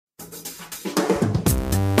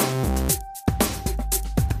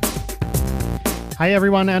Hey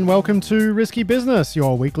everyone, and welcome to Risky Business,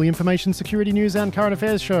 your weekly information security news and current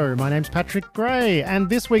affairs show. My name's Patrick Gray, and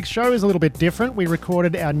this week's show is a little bit different. We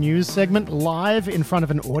recorded our news segment live in front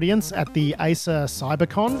of an audience at the ASA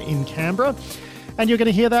CyberCon in Canberra, and you're going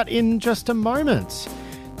to hear that in just a moment.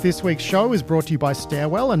 This week's show is brought to you by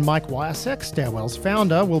Stairwell, and Mike Wyasek, Stairwell's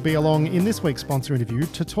founder, will be along in this week's sponsor interview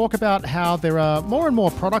to talk about how there are more and more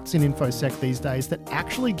products in InfoSec these days that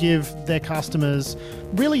actually give their customers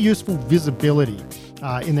really useful visibility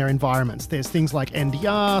in their environments. There's things like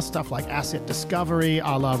NDR, stuff like asset discovery,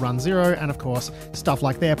 a la Run Zero, and of course, stuff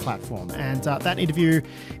like their platform. And that interview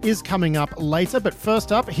is coming up later. But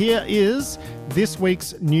first up, here is this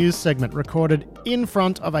week's news segment recorded in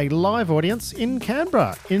front of a live audience in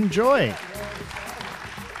Canberra. Enjoy.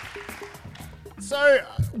 So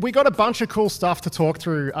we got a bunch of cool stuff to talk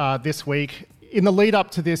through this week. In the lead up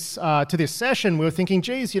to this session, we were thinking,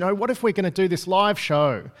 geez, what if we're going to do this live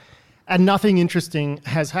show? And nothing interesting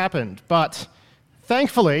has happened. But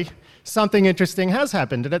thankfully, something interesting has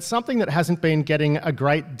happened. And it's something that hasn't been getting a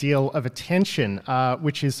great deal of attention,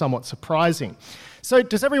 which is somewhat surprising. So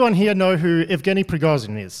does everyone here know who Yevgeny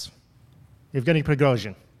Prigozhin is? Yevgeny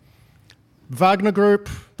Prigozhin. Wagner Group,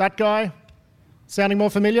 that guy? Sounding more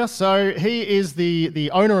familiar? So he is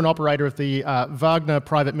the owner and operator of the Wagner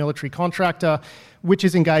private military contractor, which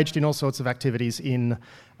is engaged in all sorts of activities in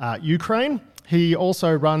Ukraine. He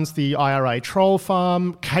also runs the IRA troll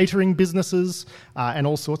farm, catering businesses, and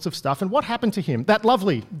all sorts of stuff. And what happened to him? That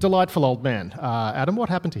lovely, delightful old man. Adam, what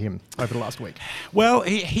happened to him over the last week? Well,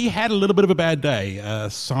 he had a little bit of a bad day.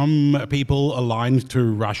 Some people aligned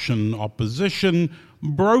to Russian opposition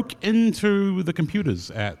broke into the computers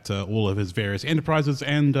at all of his various enterprises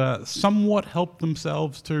and somewhat helped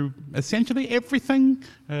themselves to essentially everything,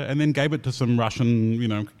 and then gave it to some Russian,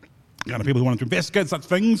 kind of people who wanted to investigate such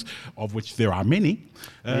things, of which there are many,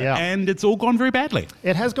 and it's all gone very badly.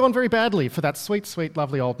 It has gone very badly for that sweet, sweet,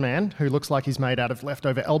 lovely old man who looks like he's made out of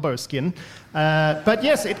leftover elbow skin. But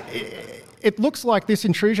yes, it looks like this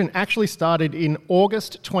intrusion actually started in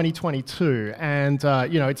August 2022, and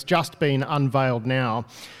it's just been unveiled now.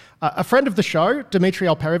 A friend of the show, Dmitry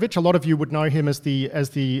Alperovich, a lot of you would know him as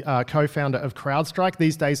the co-founder of CrowdStrike.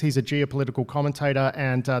 These days, he's a geopolitical commentator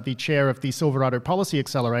and the chair of the Silverado Policy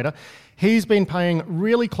Accelerator. He's been paying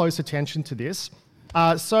really close attention to this.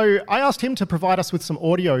 So I asked him to provide us with some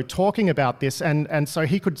audio talking about this, and so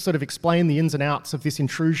he could sort of explain the ins and outs of this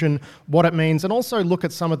intrusion, what it means, and also look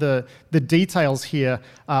at some of the details here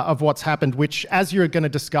of what's happened, which, as you're going to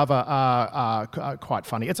discover, are quite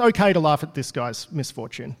funny. It's okay to laugh at this guy's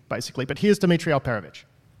misfortune, basically, but here's Dmitry Alperovich.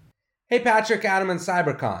 Hey, Patrick, Adam, and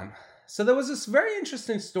CyberCon. So there was this very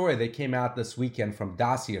interesting story that came out this weekend from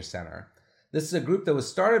Dossier Center. This is a group that was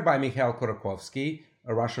started by Mikhail Khodorkovsky,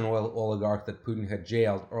 a Russian oil oligarch that Putin had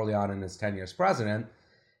jailed early on in his tenure as president,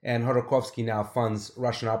 and Khodorkovsky now funds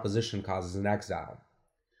Russian opposition causes in exile.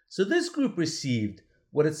 So this group received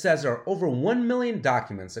what it says are over 1 million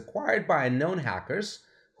documents acquired by unknown hackers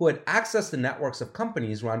who had access to networks of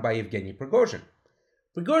companies run by Yevgeny Prigozhin.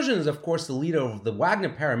 Prigozhin is, of course, the leader of the Wagner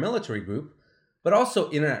paramilitary group, but also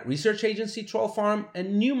Internet Research Agency Troll Farm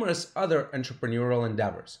and numerous other entrepreneurial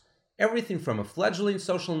endeavors, everything from a fledgling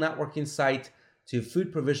social networking site to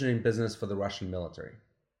food provisioning business for the Russian military.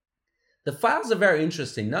 The files are very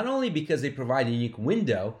interesting, not only because they provide a unique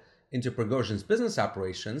window into Prigozhin's business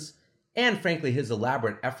operations and, frankly, his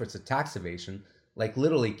elaborate efforts at tax evasion, like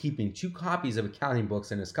literally keeping 2 copies of accounting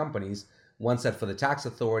books in his companies, one set for the tax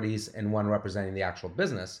authorities and one representing the actual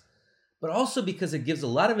business, but also because it gives a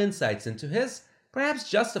lot of insights into his perhaps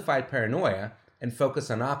justified paranoia and focus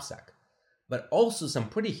on OPSEC, but also some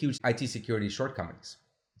pretty huge IT security shortcomings.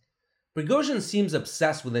 Prigozhin seems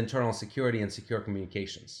obsessed with internal security and secure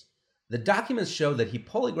communications. The documents show that he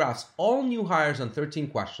polygraphs all new hires on 13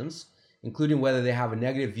 questions, including whether they have a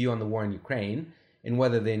negative view on the war in Ukraine and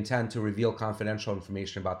whether they intend to reveal confidential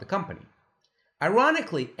information about the company.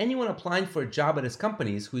 Ironically, anyone applying for a job at his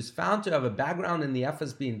companies who is found to have a background in the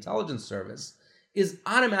FSB intelligence service is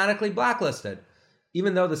automatically blacklisted,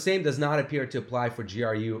 even though the same does not appear to apply for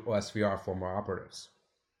GRU or SVR former operatives.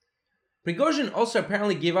 Prigozhin also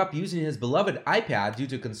apparently gave up using his beloved iPad due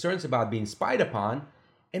to concerns about being spied upon,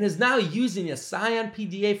 and is now using a Scion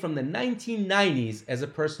PDA from the 1990s as a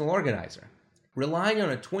personal organizer, relying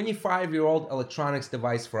on a 25-year-old electronics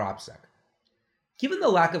device for OPSEC. Given the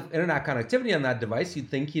lack of internet connectivity on that device,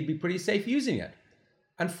 you'd think he'd be pretty safe using it.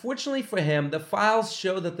 Unfortunately for him, the files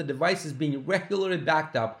show that the device is being regularly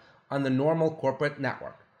backed up on the normal corporate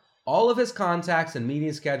network. All of his contacts and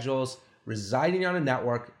meeting schedules residing on a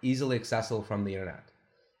network easily accessible from the internet.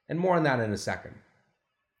 And more on that in a second.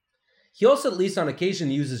 He also, at least on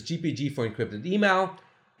occasion, uses GPG for encrypted email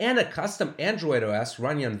and a custom Android OS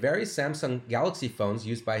running on various Samsung Galaxy phones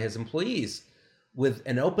used by his employees, with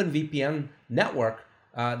an open VPN network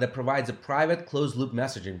that provides a private closed-loop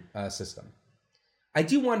messaging system. I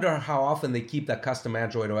do wonder how often they keep that custom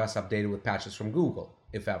Android OS updated with patches from Google,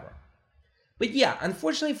 if ever. But yeah,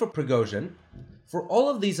 unfortunately for Prigozhin, for all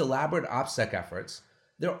of these elaborate OPSEC efforts,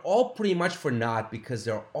 they're all pretty much for naught because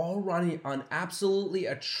they're all running on absolutely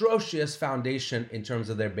atrocious foundation in terms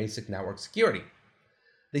of their basic network security.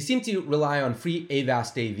 They seem to rely on free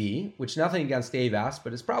Avast AV, which nothing against Avast,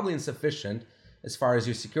 but is probably insufficient as far as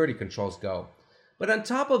your security controls go. But on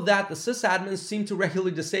top of that, the sysadmins seem to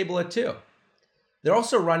regularly disable it too. They're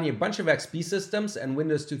also running a bunch of XP systems and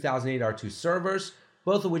Windows 2008 R2 servers,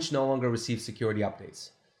 both of which no longer receive security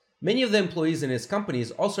updates. Many of the employees in his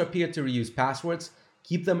companies also appear to reuse passwords,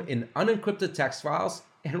 keep them in unencrypted text files,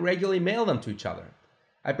 and regularly mail them to each other.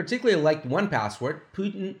 I particularly liked one password,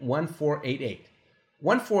 Putin1488.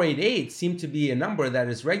 1488 seemed to be a number that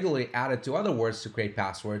is regularly added to other words to create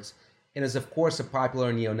passwords, and is of course a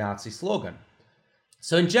popular neo-Nazi slogan.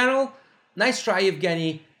 So in general, nice try,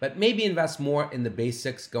 Yevgeny, but maybe invest more in the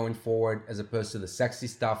basics going forward as opposed to the sexy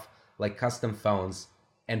stuff like custom phones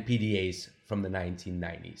and PDAs from the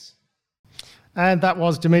 1990s. And that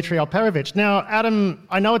was Dmitry Alperovich. Now, Adam,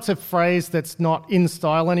 I know it's a phrase that's not in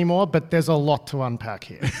style anymore, but there's a lot to unpack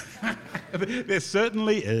here. There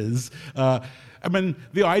certainly is. I mean,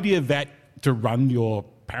 the idea that to run your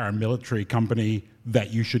paramilitary company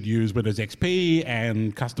that you should use Windows XP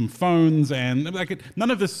and custom phones and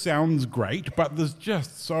none of this sounds great, but there's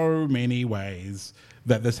just so many ways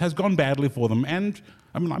that this has gone badly for them, and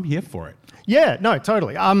I mean, I'm here for it. Yeah, no,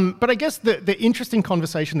 totally. But I guess the interesting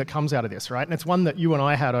conversation that comes out of this, right, and it's one that you and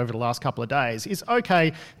I had over the last couple of days, is,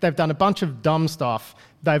 okay, they've done a bunch of dumb stuff,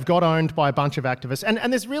 they've got owned by a bunch of activists,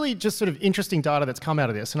 and there's really just sort of interesting data that's come out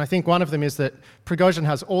of this, and I think one of them is that Prigozhin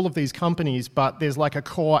has all of these companies, but there's like a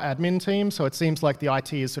core admin team, so it seems like the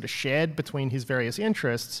IT is sort of shared between his various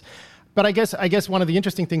interests. But I guess one of the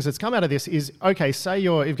interesting things that's come out of this is, okay, say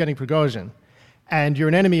you're Yevgeny Prigozhin, and you're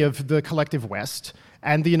an enemy of the collective West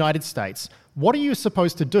and the United States. What are you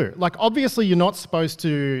supposed to do? Like, obviously, you're not supposed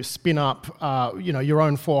to spin up, your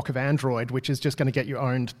own fork of Android, which is just going to get you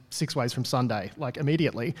owned 6 ways from Sunday, like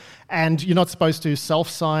immediately. And you're not supposed to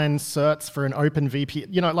self-sign certs for an open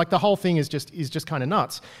VPN. Like the whole thing is just kind of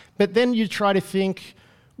nuts. But then you try to think,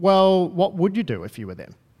 well, what would you do if you were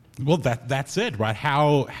them? Well, that's it, right?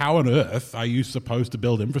 How on earth are you supposed to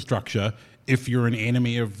build infrastructure if you're an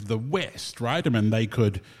enemy of the West, right? I mean, they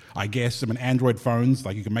could, I guess, Android phones,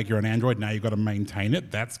 like you can make your own Android, now you've got to maintain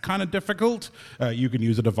it. That's kind of difficult. You can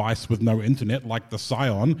use a device with no internet like the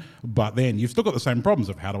Scion, but then you've still got the same problems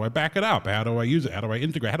of how do I back it up? How do I use it? How do I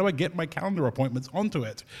integrate? How do I get my calendar appointments onto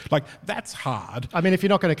it? Like, that's hard. I mean, if you're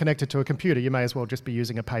not going to connect it to a computer, you may as well just be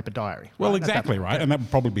using a paper diary. Well, exactly, right? And that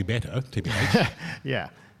would probably be better, TBH. Yeah.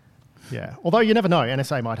 Although you never know,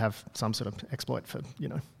 NSA might have some sort of exploit for,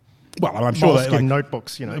 Well, I'm sure that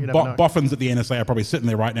notebooks, you never know. Boffins at the NSA are probably sitting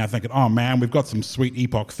there right now thinking, oh man, we've got some sweet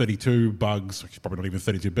Epoch 32 bugs, which is probably not even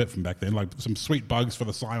 32-bit from back then, like some sweet bugs for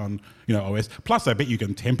the Scion, OS. Plus, I bet you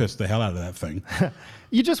can Tempest the hell out of that thing.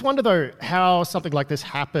 You just wonder, though, how something like this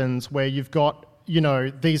happens where you've got,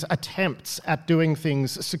 these attempts at doing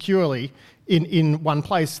things securely in one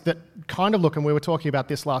place that kind of look, and we were talking about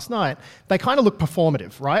this last night, they kind of look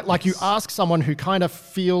performative, right? Like you ask someone who kind of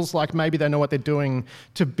feels like maybe they know what they're doing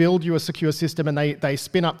to build you a secure system, and they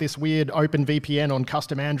spin up this weird open VPN on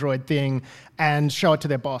custom Android thing and show it to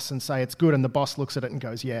their boss and say it's good, and the boss looks at it and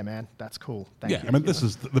goes, yeah, man, that's cool. Thank you. I mean, this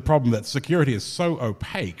is the problem, that security is so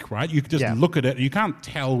opaque, right? You can just look at it, you can't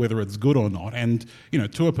tell whether it's good or not, and,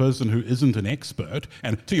 to a person who isn't an expert,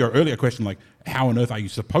 and to your earlier question, like, how on earth are you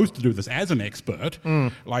supposed to do this as an expert?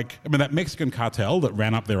 That Mexican cartel that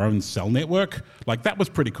ran up their own cell network, like that was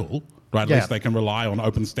pretty cool, right? At least they can rely on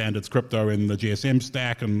open standards crypto in the GSM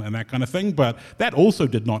stack and that kind of thing, but that also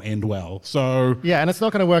did not end well. So and it's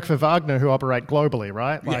not going to work for Wagner, who operate globally,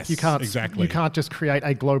 right? Like you can't just create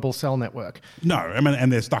a global cell network. No,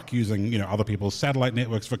 and they're stuck using other people's satellite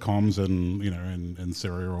networks for comms and in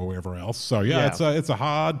Syria or wherever else. So it's a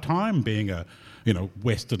hard time being a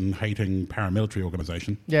Western-hating paramilitary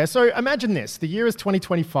organization. Yeah, so imagine this. The year is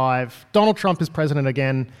 2025. Donald Trump is president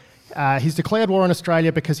again. He's declared war on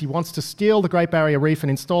Australia because he wants to steal the Great Barrier Reef and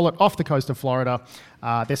install it off the coast of Florida.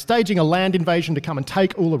 They're staging a land invasion to come and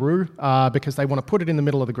take Uluru because they want to put it in the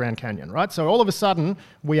middle of the Grand Canyon, right? So all of a sudden,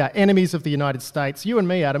 we are enemies of the United States. You and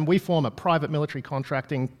me, Adam, we form a private military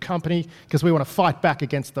contracting company because we want to fight back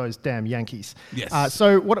against those damn Yankees. Yes.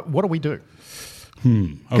 So what do we do?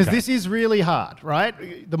 Because this is really hard,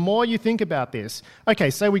 right? The more you think about this, okay,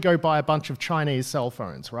 say we go buy a bunch of Chinese cell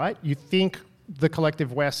phones, right? You think the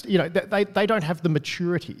collective West, they don't have the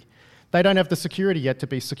maturity. They don't have the security yet to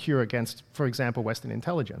be secure against, for example, Western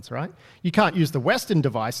intelligence, right? You can't use the Western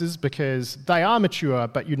devices because they are mature,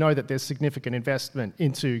 but you know that there's significant investment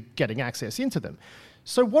into getting access into them.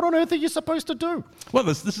 So what on earth are you supposed to do? Well,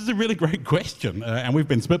 this is a really great question, and we've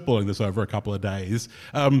been spitballing this over a couple of days.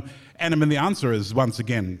 And I mean, the answer is, once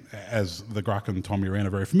again, as the Gruck and Tom Uren are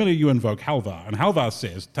very familiar, you invoke Halvar. And Halvar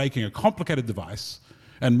says taking a complicated device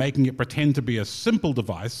and making it pretend to be a simple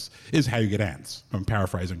device is how you get ants. I'm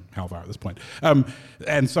paraphrasing Halvar at this point.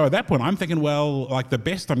 And so at that point, I'm thinking, well, like the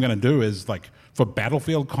best I'm going to do is like for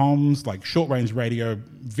battlefield comms, like short-range radio,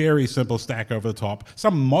 very simple stack over the top,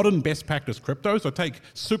 some modern best practice crypto. So take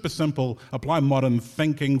super simple, apply modern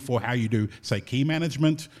thinking for how you do, say, key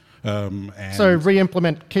management. So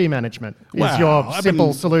re-implement key management is your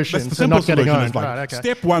simple solution to not getting owned. Like, right, okay.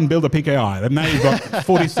 Step one, build a PKI. And now you've got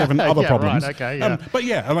 47 other problems. Right, okay, yeah. But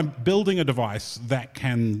yeah, I'm building a device that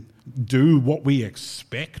can do what we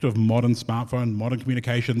expect of modern smartphone, modern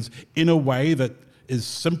communications in a way that is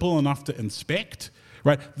simple enough to inspect.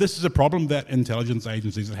 Right, this is a problem that intelligence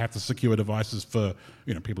agencies that have to secure devices for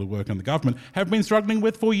people who work in the government have been struggling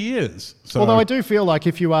with for years. So, although I do feel like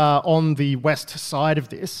if you are on the West side of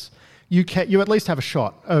this, you at least have a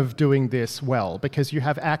shot of doing this well because you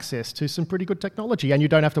have access to some pretty good technology and you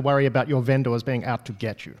don't have to worry about your vendors being out to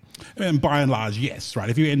get you. And by and large, yes, right.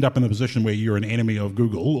 If you end up in a position where you're an enemy of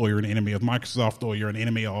Google or you're an enemy of Microsoft or you're an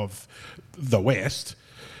enemy of the West,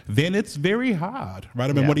 then it's very hard, right?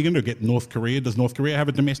 I mean, what are you going to do? Get North Korea? Does North Korea have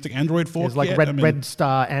a domestic Android fork? It's like Red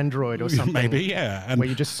Star Android or something. Maybe, yeah. And where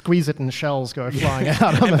you just squeeze it and shells go flying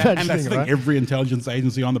out. And that's the thing. Right? Every intelligence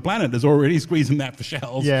agency on the planet is already squeezing that for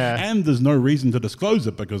shells. Yeah. And there's no reason to disclose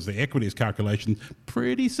it because the equities calculation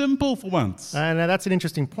pretty simple for once. And that's an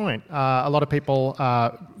interesting point. A lot of people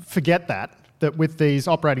forget that with these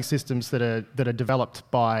operating systems that are developed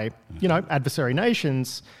by adversary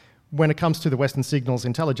nations, when it comes to the Western signals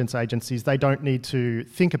intelligence agencies, they don't need to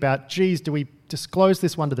think about, geez, do we disclose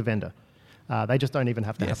this one to the vendor? They just don't even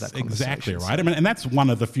have to have that conversation. Exactly right. I mean, and that's one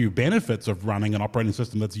of the few benefits of running an operating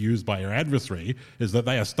system that's used by your adversary is that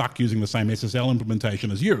they are stuck using the same SSL implementation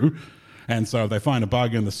as you. And so if they find a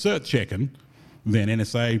bug in the cert checking, then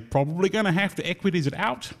NSA probably going to have to equities it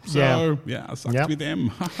out. So, sucks to be them.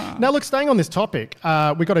 Now, look, staying on this topic,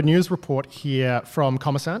 we got a news report here from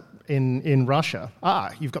Kommersant in Russia.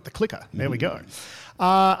 You've got the clicker. There we go.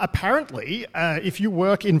 Apparently, if you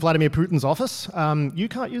work in Vladimir Putin's office, you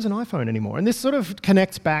can't use an iPhone anymore. And this sort of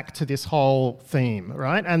connects back to this whole theme,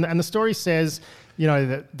 right? And the story says,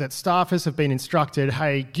 that staffers have been instructed,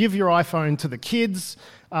 hey, give your iPhone to the kids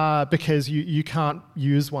because you can't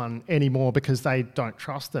use one anymore because they don't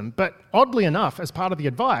trust them. But oddly enough, as part of the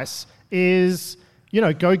advice is,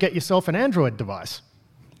 go get yourself an Android device.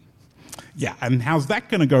 Yeah, and how's that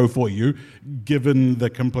going to go for you, given the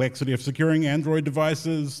complexity of securing Android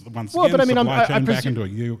devices? Once again, supply chain back into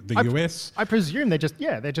the US. I presume they're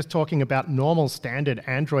just talking about normal standard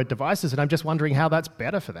Android devices, and I'm just wondering how that's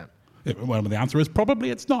better for them. Yeah, well, the answer is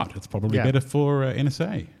probably it's not. It's probably better for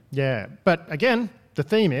NSA. Yeah, but again, the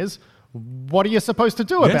theme is, what are you supposed to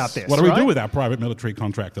do about this? What do we do with our private military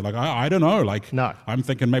contractor? Like, I don't know. Like, no. I'm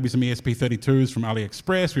thinking maybe some ESP32s from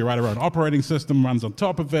AliExpress. We write our own operating system, runs on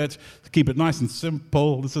top of it, keep it nice and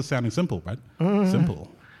simple. This is sounding simple, right?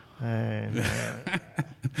 Simple.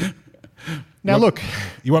 Now, look.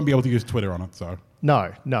 You won't be able to use Twitter on it, so.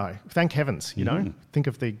 No. Thank heavens, Think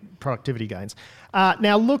of the productivity gains.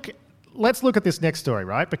 Now, look, let's look at this next story,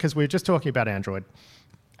 right? Because we're just talking about Android.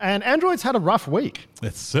 And Android's had a rough week.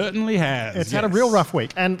 It certainly has. It's had a real rough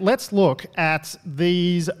week. And let's look at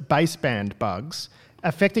these baseband bugs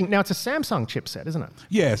affecting... Now, it's a Samsung chipset, isn't it?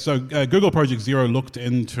 Yeah, so Google Project Zero looked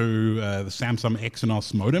into the Samsung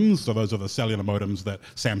Exynos modems. So those are the cellular modems that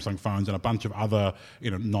Samsung phones and a bunch of other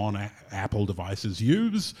non-Apple devices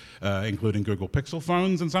use, including Google Pixel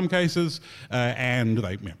phones in some cases. And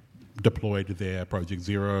they... deployed their Project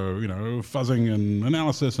Zero, fuzzing and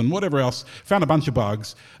analysis and whatever else, found a bunch of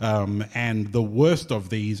bugs. And the worst of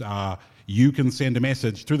these are you can send a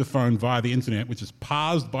message through the phone via the internet, which is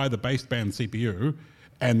parsed by the baseband CPU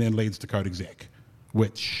and then leads to code exec,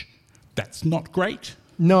 which that's not great.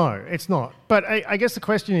 No, it's not. But I guess the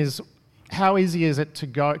question is, how easy is it to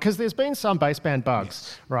go? Because there's been some baseband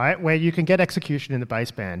bugs, right, where you can get execution in the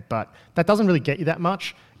baseband, but that doesn't really get you that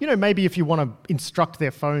much. Maybe if you want to instruct their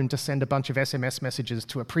phone to send a bunch of SMS messages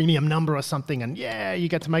to a premium number or something, and you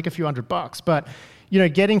get to make a few $100. But,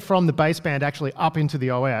 getting from the baseband actually up into the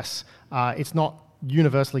OS, it's not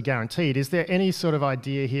universally guaranteed. Is there any sort of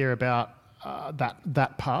idea here about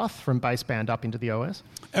that path from baseband up into the OS?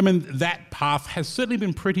 I mean, that path has certainly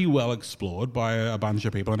been pretty well explored by a bunch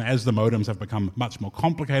of people, and as the modems have become much more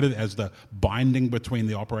complicated, as the binding between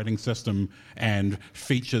the operating system and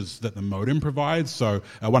features that the modem provides. So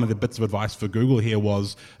one of the bits of advice for Google here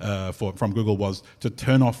was, from Google, was to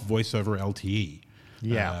turn off voice over LTE.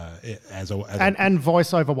 Yeah, and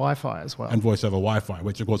voice over Wi-Fi as well. And voice over Wi-Fi,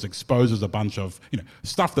 which of course exposes a bunch of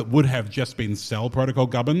stuff that would have just been cell protocol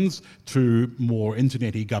gubbins to more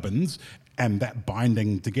internet-y gubbins, and that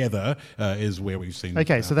binding together is where we've seen.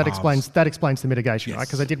 Okay, so that explains the mitigation, yes. Right?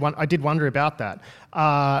 Because I did wonder about that.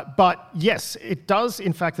 But yes, it does.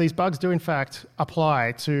 In fact, these bugs do in fact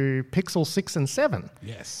apply to Pixel 6 and 7.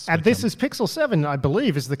 Yes, and this is Pixel 7, I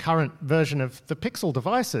believe, is the current version of the Pixel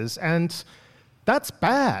devices, and that's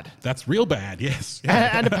bad. That's real bad, yes.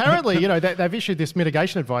 Yeah. And apparently, they've issued this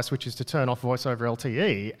mitigation advice, which is to turn off voice over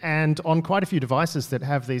LTE. And on quite a few devices that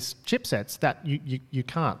have these chipsets, that you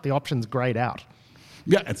can't. The option's grayed out.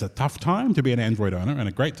 Yeah, it's a tough time to be an Android owner and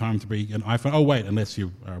a great time to be an iPhone. Oh, wait, unless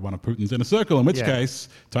you are one of Putin's inner circle, in which case,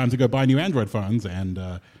 time to go buy new Android phones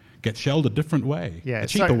and get shelled a different way. Yeah, a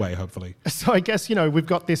cheaper way, hopefully. So I guess, we've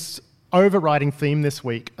got this overriding theme this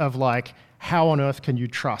week of how on earth can you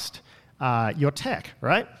trust your tech,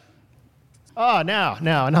 right? Oh, now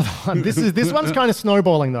another one. This one's kind of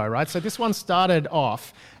snowballing though, right? So this one started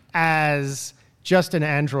off as just an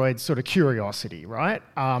Android sort of curiosity, right?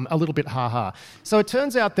 A little bit ha-ha. So it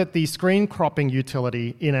turns out that the screen cropping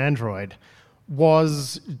utility in Android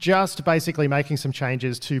was just basically making some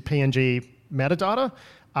changes to PNG metadata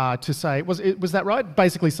to say, was that right?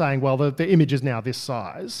 Basically saying, well, the image is now this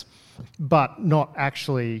size, but not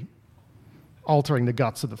actually altering the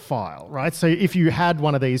guts of the file, right? So if you had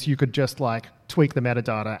one of these, you could just tweak the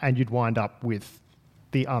metadata and you'd wind up with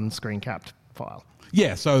the unscreen capped file.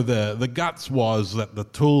 Yeah, so the guts was that the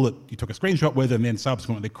tool that you took a screenshot with and then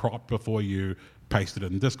subsequently cropped before you pasted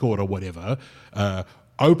it in Discord or whatever,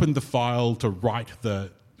 opened the file to write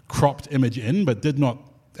the cropped image in, but did not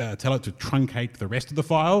tell it to truncate the rest of the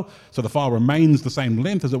file. So the file remains the same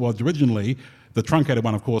length as it was originally. The truncated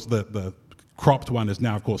one, of course, the cropped one is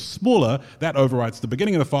now, of course, smaller. That overwrites the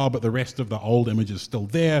beginning of the file, but the rest of the old image is still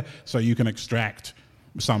there, so you can extract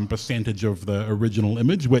some percentage of the original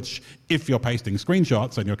image, which, if you're pasting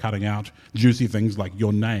screenshots and you're cutting out juicy things like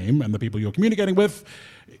your name and the people you're communicating with,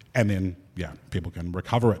 and then, people can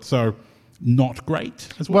recover it. So not great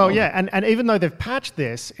as well. Well, yeah, and even though they've patched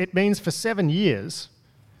this, it means for 7 years,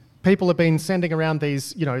 people have been sending around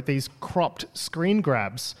these cropped screen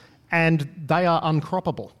grabs, and they are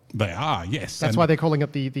uncroppable. They are, yes. That's why they're calling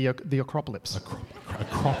it the Acropolis.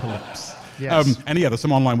 Acropolis. Yes. And there's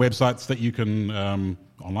some online websites that you can...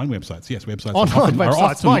 online websites, yes. Websites online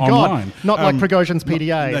websites, my God. Online. Not like Prigozhin's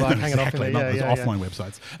PDA, hang it off in there. Offline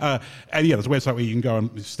websites. And there's a website where you can go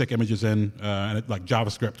and stick images in, and it, like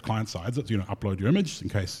JavaScript client sides, it's, upload your image in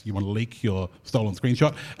case you want to leak your stolen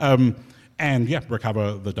screenshot. And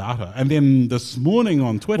recover the data. And then this morning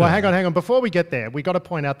on Twitter... Well, hang on. Before we get there, we got to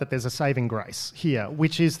point out that there's a saving grace here,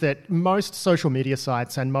 which is that most social media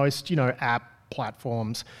sites and most, app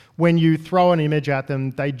platforms, when you throw an image at them,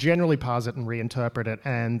 they generally parse it and reinterpret it,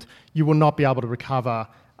 and you will not be able to recover,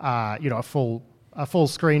 a full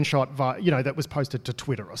screenshot that was posted to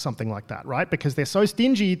Twitter or something like that, right? Because they're so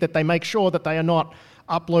stingy that they make sure that they are not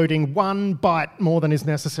uploading 1 byte more than is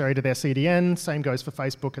necessary to their CDN. Same goes for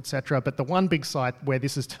Facebook, etc. But the one big site where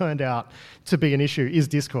this has turned out to be an issue is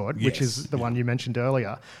Discord, which is the one you mentioned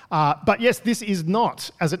earlier. But yes, this is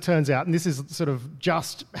not, as it turns out, and this is sort of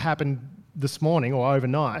just happened this morning or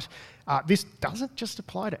overnight. This doesn't just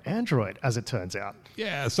apply to Android, as it turns out.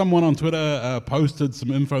 Yeah, someone on Twitter posted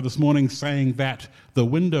some info this morning saying that the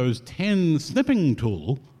Windows 10 snipping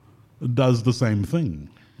tool does the same thing.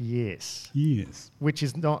 Yes. Which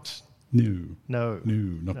is not... No, not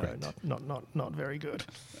great. Not very good.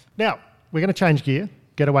 Now, we're going to change gear,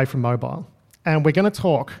 get away from mobile, and we're going to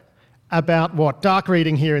talk about what Dark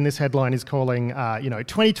Reading here in this headline is calling,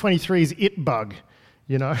 2023's IT bug.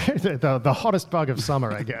 The hottest bug of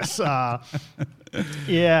summer, I guess. So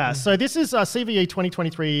this is CVE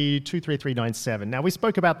 2023-23397. Now, we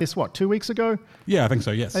spoke about this, 2 weeks ago? Yeah, I think so,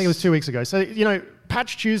 yes. I think it was 2 weeks ago. So,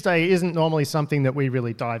 Patch Tuesday isn't normally something that we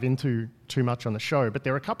really dive into too much on the show, but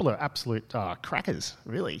there are a couple of absolute crackers,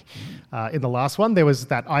 really. In the last one, there was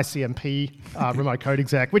that ICMP remote code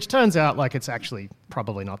exec, which turns out like it's actually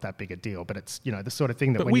probably not that big a deal, but it's, the sort of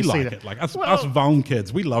thing that but when you see that... But we like it. Us Vuln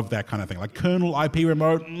kids, we love that kind of thing. Like kernel IP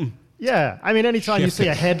remote... Yeah, I mean, anytime you see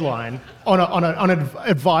a headline on an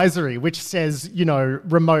advisory which says,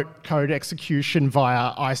 remote code execution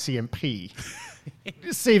via ICMP,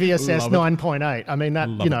 CVSS 9.8. I mean,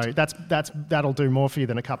 that'll do more for you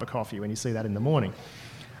than a cup of coffee when you see that in the morning.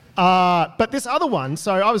 But this other one,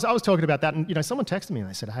 so I was talking about that, and someone texted me and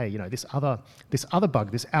they said, hey, this other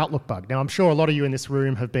bug, this Outlook bug. Now I'm sure a lot of you in this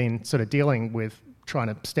room have been sort of dealing with trying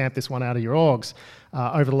to stamp this one out of your orgs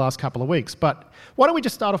over the last couple of weeks. But why don't we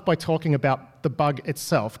just start off by talking about the bug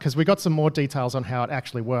itself, because we got some more details on how it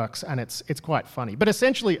actually works, and it's quite funny. But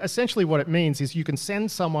essentially what it means is you can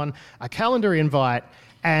send someone a calendar invite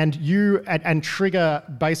and trigger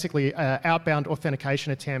basically outbound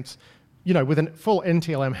authentication attempts, with a full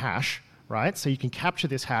NTLM hash, right? So you can capture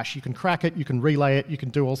this hash, you can crack it, you can relay it, you can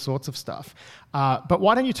do all sorts of stuff. But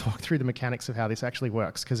why don't you talk through the mechanics of how this actually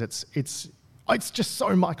works? Because it's just so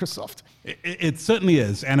Microsoft. It certainly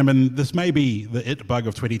is. And I mean, this may be the it bug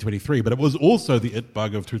of 2023, but it was also the it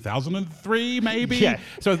bug of 2003, maybe? Yeah.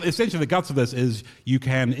 So essentially the guts of this is you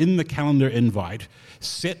can, in the calendar invite,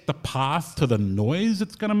 set the path to the noise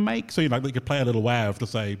it's going to make. So you could play a little WAV to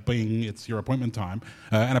say, bing, it's your appointment time.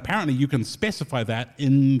 And apparently you can specify that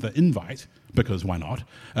in the invite, because why not?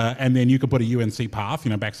 And then you can put a UNC path,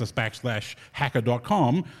 /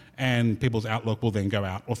 hacker.com, and people's Outlook will then go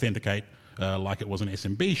out, authenticate, like it was an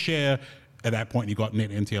SMB share. At that point, you've got net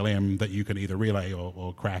NTLM that you can either relay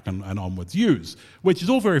or crack and onwards use, which is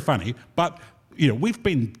all very funny. But, we've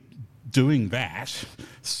been doing that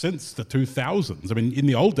since the 2000s. I mean, in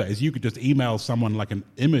the old days, you could just email someone like an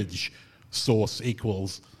image source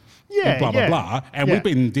equals blah, blah, blah. And we've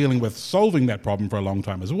been dealing with solving that problem for a long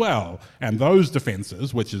time as well. And those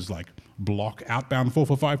defenses, which is like block outbound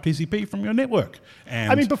 445 TCP from your network.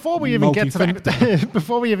 And I mean, before we even get to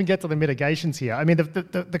the mitigations here, I mean,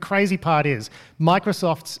 the crazy part is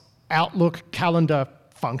Microsoft's Outlook calendar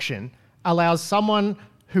function allows someone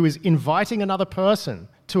who is inviting another person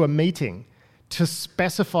to a meeting to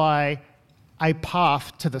specify a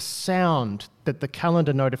path to the sound that the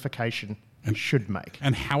calendar notification should make.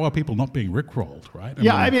 And how are people not being rickrolled, right?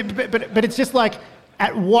 I mean, but it's just like,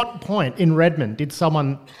 at what point in Redmond did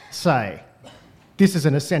someone say, this is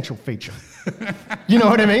an essential feature? You know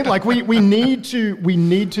what I mean? Like, we need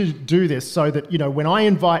to do this so that, when I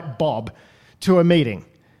invite Bob to a meeting,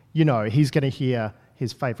 he's going to hear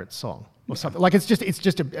his favorite song or something. Like, it's just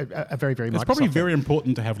a very, very Microsoft It's probably thing. very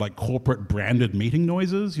important to have like corporate branded meeting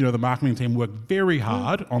noises. The marketing team worked very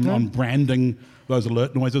hard on branding those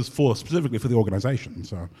alert noises specifically for the organization.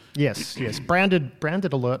 So yes,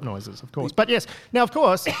 branded alert noises, of course. But yes, now of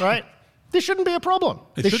course, right? This shouldn't be a problem.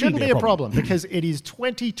 This shouldn't be a problem because it is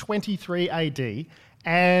 2023 AD,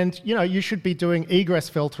 and you should be doing egress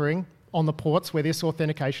filtering on the ports where this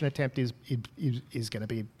authentication attempt is going to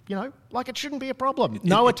be, like it shouldn't be a problem.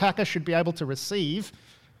 No attacker should be able to receive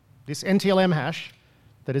this NTLM hash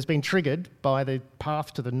that has been triggered by the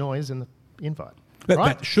path to the noise in the invite.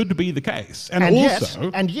 That should be the case.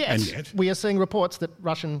 And yet, we are seeing reports that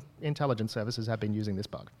Russian intelligence services have been using this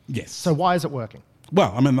bug. Yes. So why is it working?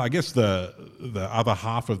 Well, I mean, I guess the other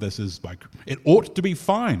half of this is like, it ought to be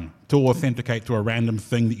fine to authenticate to a random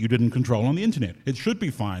thing that you didn't control on the internet. It should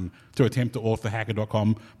be fine to attempt to auth the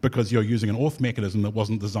hacker.com because you're using an auth mechanism that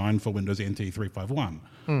wasn't designed for Windows NT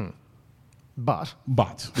 351.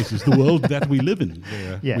 But this is the world that we live in,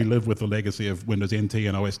 where we live with the legacy of Windows NT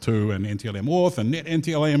and OS2 and NTLM auth and net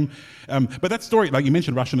NTLM. But that story, like you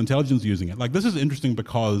mentioned, Russian intelligence using it. Like, this is interesting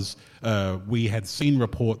because we had seen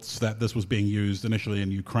reports that this was being used initially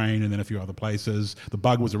in Ukraine and then a few other places. The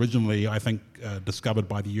bug was originally, I think, discovered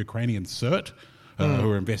by the Ukrainian CERT,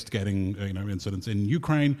 who are investigating incidents in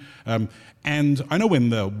Ukraine. And I know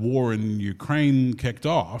when the war in Ukraine kicked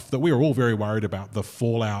off that we were all very worried about the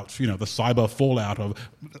fallout, the cyber fallout of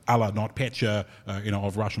a la NotPetya,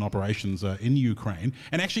 of Russian operations in Ukraine.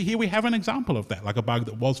 And actually here we have an example of that, like a bug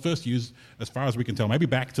that was first used, as far as we can tell, maybe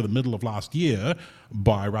back to the middle of last year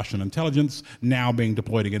by Russian intelligence, now being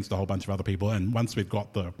deployed against a whole bunch of other people. And once we've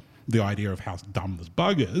got the idea of how dumb this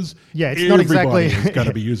bug is, it's not exactly is going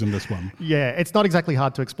to be using this one. It's not exactly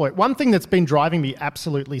hard to exploit. One thing that's been driving me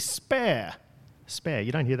absolutely spare,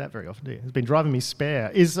 you don't hear that very often, do you? It's been driving me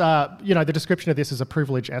spare is, the description of this is a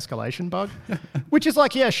privilege escalation bug, which is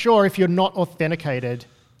like, sure, if you're not authenticated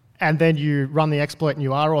and then you run the exploit and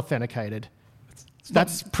you are authenticated,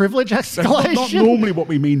 that's privilege escalation. That's not normally what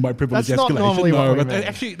we mean by privilege escalation. That's not normally what we mean.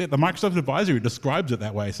 Actually, the Microsoft advisory describes it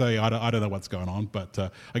that way. So I don't know what's going on, but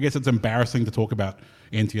I guess it's embarrassing to talk about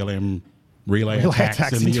NTLM relay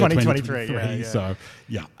attacks in the year 2023. 2023. Yeah. So,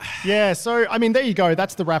 yeah. Yeah, so, I mean, there you go.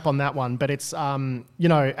 That's the wrap on that one. But it's,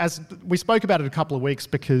 as we spoke about it a couple of weeks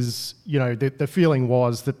because, the feeling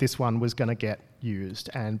was that this one was going to get used.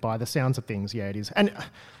 And by the sounds of things, yeah, it is. And,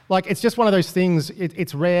 it's just one of those things.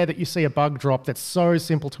 It's rare that you see a bug drop that's so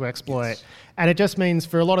simple to exploit. Yes. And it just means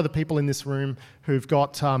for a lot of the people in this room who've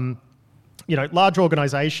got... large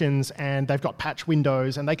organizations and they've got patch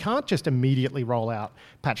windows and they can't just immediately roll out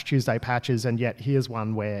Patch Tuesday patches, and yet here's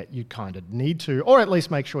one where you kind of need to, or at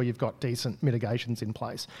least make sure you've got decent mitigations in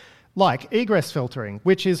place. Like egress filtering,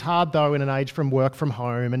 which is hard though in an age from work from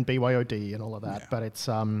home and BYOD and all of that. Yeah. But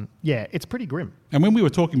it's pretty grim. And when we were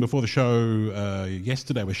talking before the show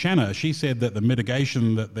yesterday with Shanna, she said that the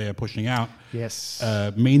mitigation that they're pushing out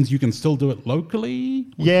means you can still do it locally.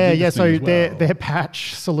 Yeah. So their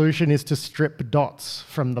patch solution is to strip dots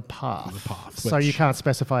from the path. So you can't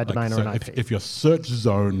specify a domain or an IP. If your search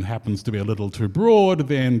zone happens to be a little too broad,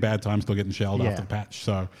 then bad time's still getting shelled after the patch.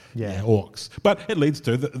 So orcs. But it leads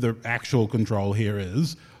to the actual control here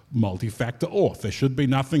is multi-factor auth. There should be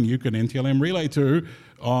nothing you can NTLM relay to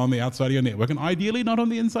on the outside of your network, and ideally not on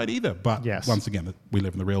the inside either. But once again, we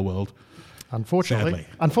live in the real world. Unfortunately,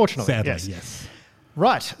 Sadly, yes. Yes.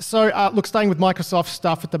 Right. So, staying with Microsoft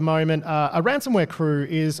stuff at the moment, a ransomware crew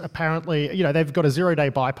is apparently, they've got a zero-day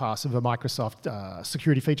bypass of a Microsoft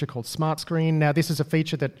security feature called Smart Screen. Now, this is a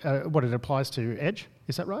feature that, it applies to Edge.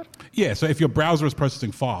 Is that right? Yeah. So if your browser is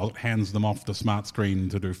processing files, it hands them off to Smart Screen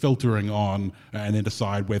to do filtering on and then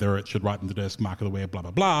decide whether it should write them to disk, mark of the web, blah,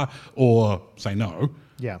 blah, blah, or say no.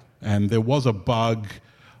 Yeah. And there was a bug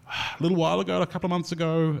a little while ago, a couple of months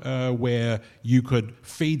ago, where you could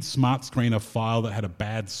feed Smart Screen a file that had a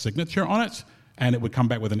bad signature on it, and it would come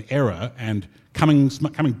back with an error, and coming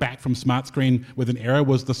back from Smart Screen with an error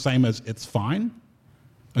was the same as it's fine,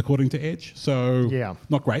 according to Edge. So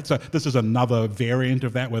not great. So this is another variant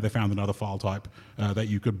of that where they found another file type that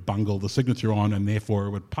you could bungle the signature on, and therefore it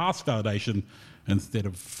would pass validation instead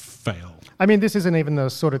of fail. I mean, this isn't even the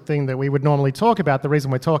sort of thing that we would normally talk about. The reason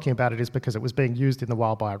we're talking about it is because it was being used in the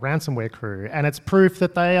wild by a ransomware crew, and it's proof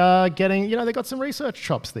that they are getting, they've got some research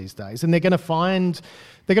chops these days, and they're going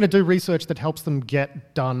to do research that helps them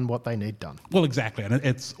get done what they need done. Well, exactly, and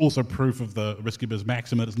it's also proof of the risky biz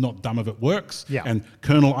maxim that it's not dumb if it works. Yeah. And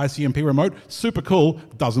kernel ICMP remote, super cool,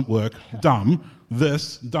 doesn't work, dumb.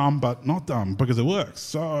 This, dumb but not dumb because it works.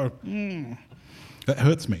 So that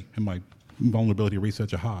hurts me in my vulnerability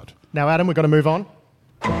researcher heart. Now, Adam, we've got to move on.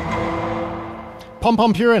 Pom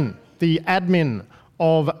Purin, the admin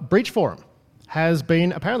of Breach Forum, has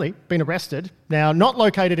apparently been arrested. Now, not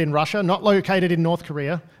located in Russia, not located in North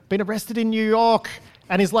Korea, been arrested in New York,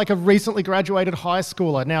 and is like a recently graduated high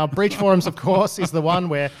schooler. Now, Breach Forums, of course, is the one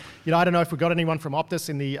where, I don't know if we've got anyone from Optus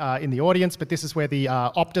in the audience, but this is where the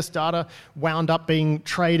Optus data wound up being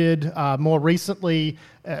traded. More recently,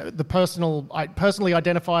 the personally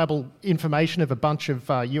identifiable information of a bunch of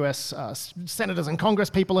US senators and Congress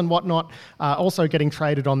people and whatnot also getting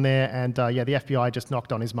traded on there. And the FBI just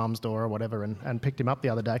knocked on his mum's door or whatever and picked him up the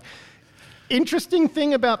other day. Interesting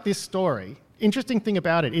thing about this story, interesting thing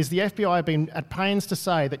about it is the FBI have been at pains to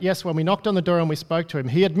say that, yes, when we knocked on the door and we spoke to him,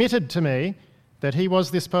 he admitted to me that he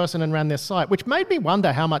was this person and ran this site, which made me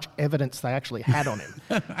wonder how much evidence they actually had on him.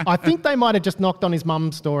 I think they might have just knocked on his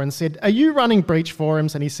mum's door and said, "Are you running Breach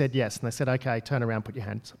Forums?" And he said yes. And they said, "Okay, turn around, put your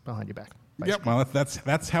hands behind your back." Basically. Yep, well,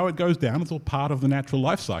 that's how it goes down. It's all part of the natural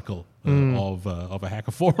life cycle of a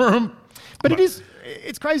hacker forum. But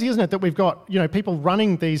it's crazy, isn't it, that we've got people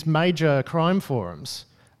running these major crime forums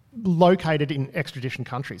located in extradition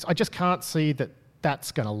countries. I just can't see that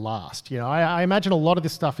that's going to last. I imagine a lot of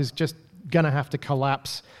this stuff is just going to have to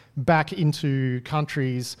collapse back into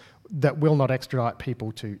countries that will not extradite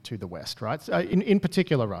people to the West, right? In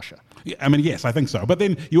particular, Russia. Yeah, I mean, yes, I think so. But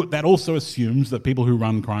then that also assumes that people who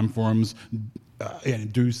run crime forums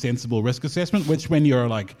do sensible risk assessment, which when you're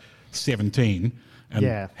like 17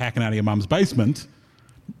 and hacking out of your mum's basement,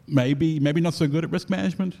 maybe not so good at risk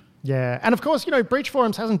management. Yeah, and of course, Breach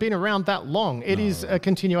Forums hasn't been around that long. It is a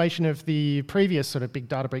continuation of the previous sort of big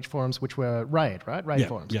data breach forums, which were RAID, right? RAID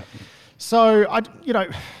forums. Yeah. So,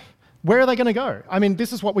 where are they going to go? I mean,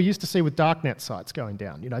 this is what we used to see with darknet sites going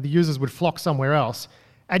down. The users would flock somewhere else.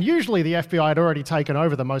 And usually the FBI had already taken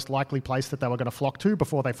over the most likely place that they were going to flock to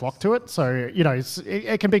before they flocked to it. So,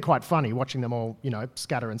 it can be quite funny watching them all,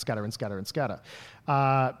 scatter and scatter and scatter and scatter.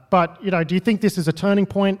 But, do you think this is a turning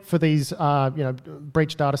point for these,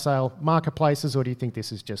 breach data sale marketplaces, or do you think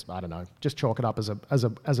this is just, just chalk it up as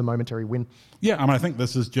a momentary win? Yeah, I think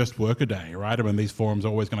this is just workaday, right? These forums are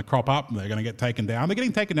always going to crop up and they're going to get taken down. They're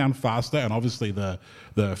getting taken down faster, and obviously the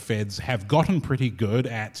feds have gotten pretty good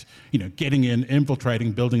at, getting in,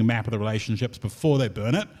 infiltrating, building a map of the relationships before they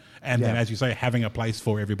burn it. And then, as you say, having a place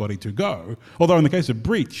for everybody to go. Although in the case of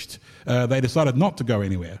Breached, they decided not to go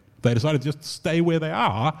anywhere. They decided to just stay where they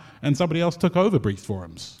are, and somebody else took over Breached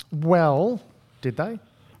forums. Well, did they?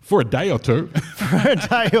 For a day or two. For a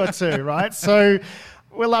day or two, right? So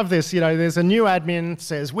we love this. There's a new admin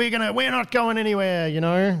says, we're not going anywhere,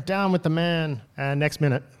 down with the man. And next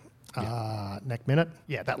minute,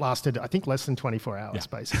 that lasted, I think, less than 24 hours,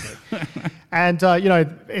 basically. And,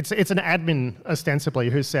 it's an admin, ostensibly,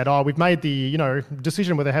 who said, we've made the,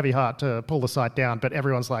 decision with a heavy heart to pull the site down, but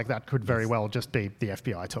everyone's like, that could very well just be the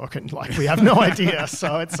FBI talking. Like, we have no idea.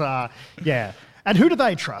 So it's, And who do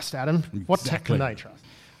they trust, Adam? What tech can they trust?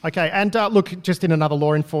 Okay, and look, just in another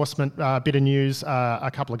law enforcement bit of news, a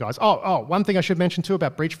couple of guys. One thing I should mention too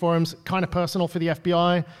about breach forums, kind of personal for the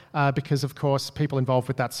FBI, because of course people involved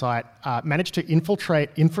with that site managed to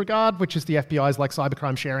infiltrate InfraGard, which is the FBI's like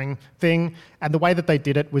cybercrime sharing thing. And the way that they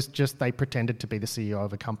did it was just they pretended to be the CEO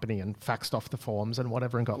of a company and faxed off the forms and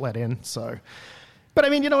whatever and got let in. So. But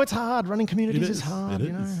it's hard. Running communities is hard,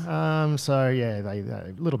 So, they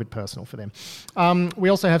a little bit personal for them. We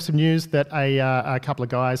also have some news that a couple of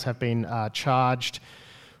guys have been charged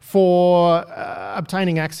for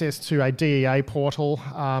obtaining access to a DEA portal,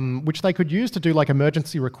 which they could use to do like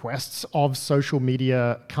emergency requests of social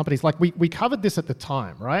media companies. Like we covered this at the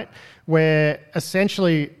time, right? Where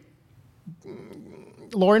essentially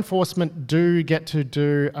law enforcement do get to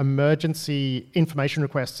do emergency information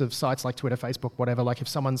requests of sites like Twitter, Facebook, whatever. Like if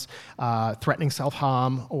someone's threatening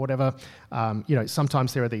self-harm or whatever,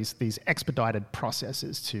 sometimes there are these expedited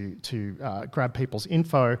processes to grab people's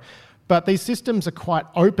info. But these systems are quite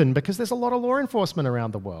open because there's a lot of law enforcement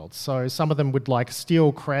around the world. So some of them would like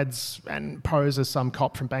steal creds and pose as some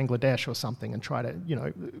cop from Bangladesh or something and try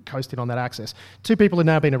to, coast in on that access. 2 people have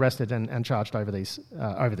now been arrested and charged over this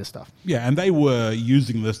stuff. Yeah, and they were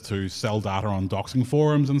using this to sell data on doxing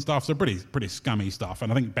forums and stuff, so pretty scummy stuff.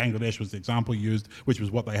 And I think Bangladesh was the example used, which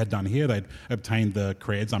was what they had done here. They'd obtained the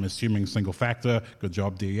creds, I'm assuming single factor, good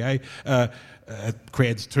job DEA,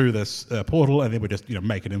 creds to this portal, and they would just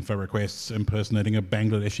make an info requests impersonating a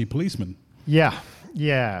Bangladeshi policeman.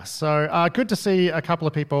 Yeah. So good to see a couple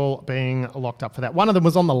of people being locked up for that. One of them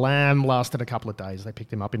was on the lam, lasted a couple of days. They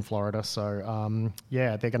picked him up in Florida. So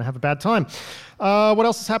they're going to have a bad time. What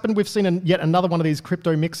else has happened? We've seen yet another one of these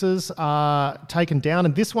crypto mixers taken down.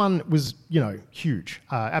 And this one was, huge,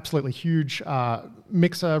 absolutely huge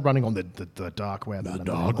mixer running on the dark web. The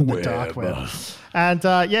dark web. And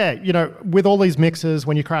with all these mixers,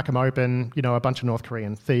 when you crack them open, a bunch of North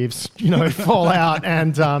Korean thieves, fall out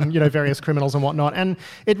and, various criminals and whatnot. And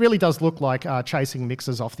it really does look like chasing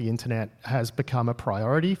mixers off the internet has become a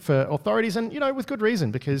priority for authorities. And, with good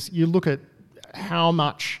reason, because you look at how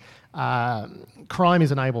much crime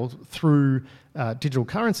is enabled through digital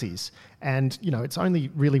currencies. And, it's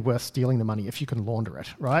only really worth stealing the money if you can launder it,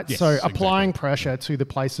 right? Yes, so applying pressure to the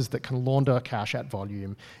places that can launder cash at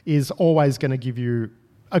volume is always going to give you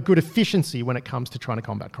a good efficiency when it comes to trying to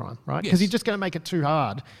combat crime, right? Because you're just going to make it too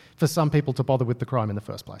hard for some people to bother with the crime in the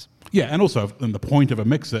first place. Yeah, and also the point of a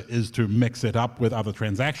mixer is to mix it up with other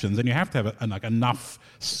transactions, and you have to have enough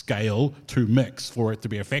scale to mix for it to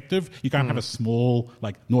be effective. You can't have a small,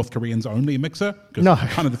 North Koreans only mixer, because it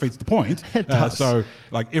kind of defeats the point. It does. So,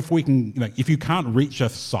 if we can, if you can't reach a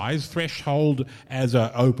size threshold as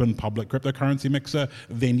an open public cryptocurrency mixer,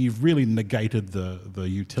 then you've really negated the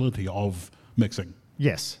utility of mixing.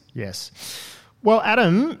 Yes. Well,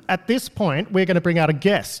 Adam, at this point, we're going to bring out a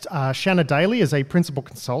guest. Shanna Daly is a principal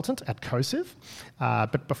consultant at COSIV.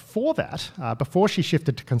 But before that, before she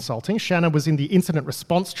shifted to consulting, Shanna was in the incident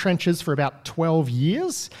response trenches for about 12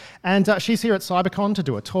 years. And she's here at CyberCon to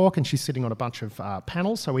do a talk, and she's sitting on a bunch of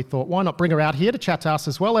panels. So we thought, why not bring her out here to chat to us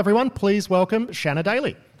as well? Everyone, please welcome Shanna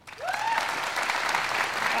Daly.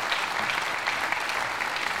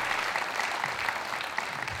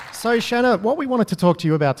 So, Shanna, what we wanted to talk to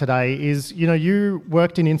you about today is, you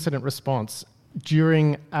worked in incident response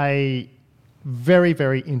during a very,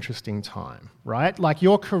 very interesting time, right? Like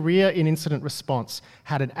your career in incident response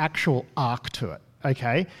had an actual arc to it,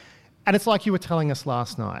 okay? And it's like you were telling us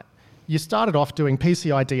last night. You started off doing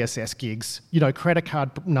PCI DSS gigs, credit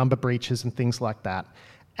card number breaches and things like that.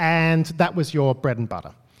 And that was your bread and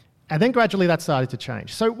butter. And then gradually that started to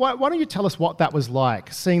change. So why don't you tell us what that was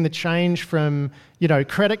like, seeing the change from,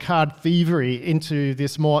 credit card thievery into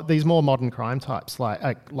these more modern crime types like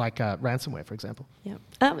ransomware, for example? Yeah,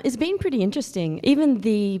 it's been pretty interesting. Even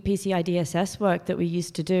the PCI DSS work that we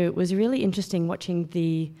used to do, it was really interesting watching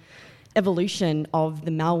the evolution of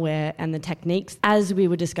the malware and the techniques as we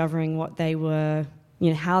were discovering what they were,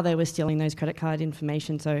 how they were stealing those credit card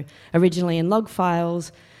information. So originally in log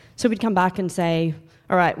files, so we'd come back and say,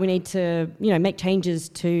 all right, we need to, make changes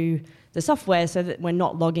to the software so that we're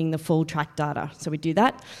not logging the full track data. So we'd do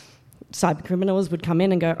that. Cyber criminals would come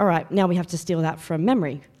in and go, all right, now we have to steal that from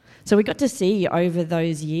memory. So we got to see over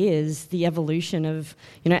those years the evolution of,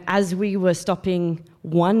 as we were stopping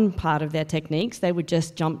one part of their techniques, they would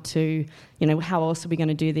just jump to, how else are we going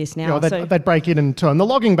to do this now? They'd break in and turn the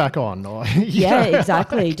logging back on. Or, yeah,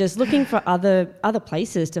 exactly. Just looking for other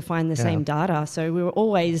places to find the same data. So we were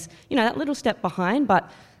always, that little step behind,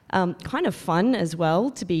 but kind of fun as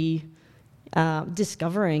well to be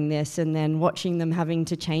discovering this and then watching them having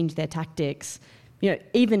to change their tactics.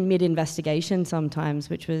 Even mid-investigation sometimes,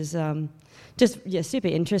 which was super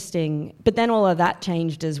interesting. But then all of that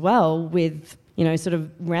changed as well with, sort of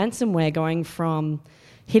ransomware going from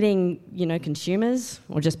hitting, consumers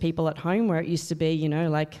or just people at home where it used to be,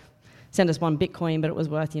 like send us one Bitcoin, but it was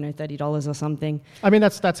worth, $30 or something. I mean,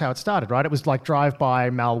 that's how it started, right? It was like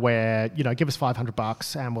drive-by malware, give us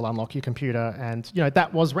 $500 and we'll unlock your computer. And,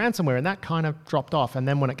 that was ransomware and that kind of dropped off. And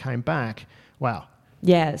then when it came back, wow.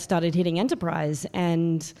 Yeah, it started hitting enterprise,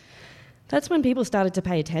 and that's when people started to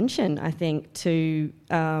pay attention, I think, to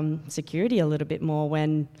security a little bit more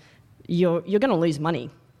when you're going to lose money.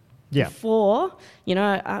 Yeah. Before,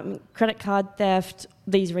 credit card theft,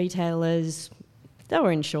 these retailers, they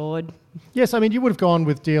were insured. Yes, I mean, you would have gone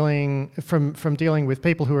with dealing with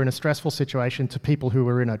people who are in a stressful situation to people who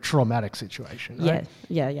were in a traumatic situation, right?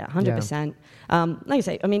 Yeah, 100%. Like I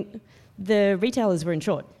say, I mean, the retailers were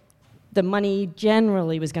insured. The money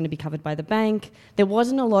generally was going to be covered by the bank. There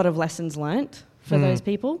wasn't a lot of lessons learnt for those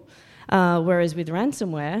people. Whereas with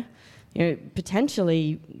ransomware,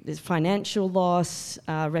 potentially there's financial loss,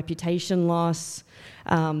 reputation loss.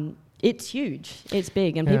 It's huge. It's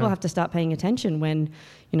big. And people have to start paying attention when,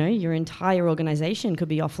 your entire organization could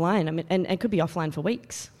be offline. I mean, and it could be offline for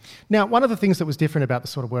weeks. Now, one of the things that was different about the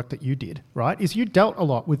sort of work that you did, right, is you dealt a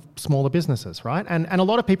lot with smaller businesses, right? And a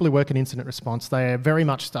lot of people who work in incident response, they're very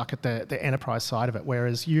much stuck at the enterprise side of it,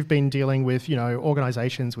 whereas you've been dealing with,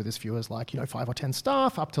 organizations with as few as 5 or 10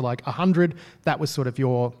 staff up to 100. That was sort of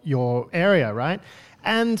your area, right?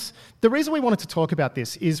 And the reason we wanted to talk about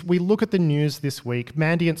this is we look at the news this week.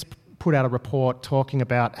 Mandiant's put out a report talking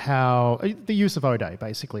about how the use of ODay,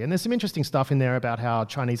 basically. And there's some interesting stuff in there about how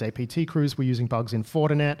Chinese APT crews were using bugs in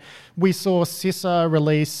Fortinet. We saw CISA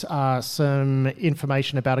release some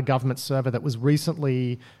information about a government server that was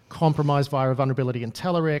recently compromised via a vulnerability in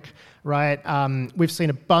Telerik, right? We've seen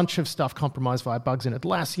a bunch of stuff compromised via bugs in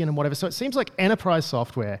Atlassian and whatever. So it seems like enterprise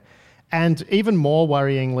software, and even more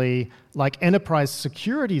worryingly, enterprise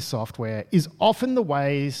security software is often the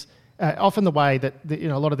way that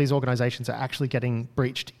a lot of these organizations are actually getting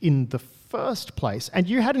breached in the first place. And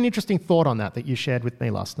you had an interesting thought on that you shared with me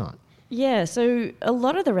last night. Yeah, so a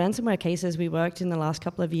lot of the ransomware cases we worked in the last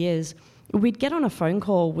couple of years, we'd get on a phone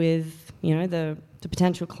call with, the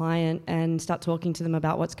potential client and start talking to them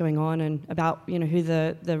about what's going on and about, who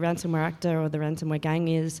the ransomware actor or the ransomware gang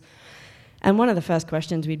is. And one of the first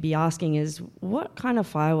questions we'd be asking is, what kind of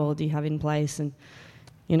firewall do you have in place? And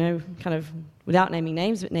kind of without naming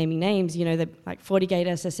names, but naming names, the FortiGate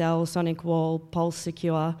SSL, Sonic Wall, Pulse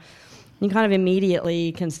Secure. You kind of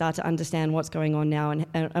immediately can start to understand what's going on now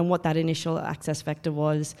and what that initial access vector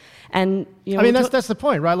was. And that's the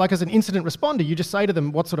point, right? As an incident responder, you just say to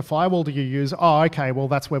them, what sort of firewall do you use? Oh, okay, well,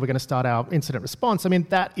 that's where we're going to start our incident response. I mean,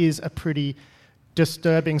 that is a pretty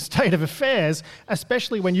disturbing state of affairs,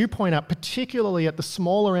 especially when you point out, particularly at the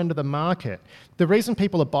smaller end of the market, the reason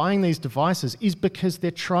people are buying these devices is because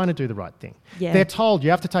they're trying to do the right thing. Yeah. They're told you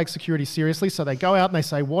have to take security seriously, so they go out and they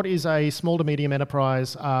say, what is a small to medium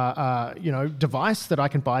enterprise device that I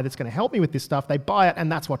can buy that's going to help me with this stuff? They buy it,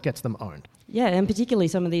 and that's what gets them owned. Yeah, and particularly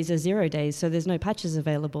some of these are 0 days, so there's no patches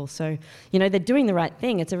available. So, they're doing the right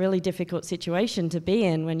thing. It's a really difficult situation to be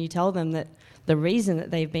in when you tell them that the reason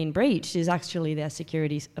that they've been breached is actually their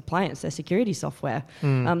security appliance, their security software.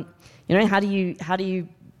 How do you?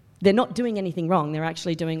 They're not doing anything wrong. They're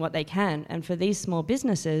actually doing what they can. And for these small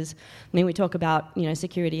businesses, we talk about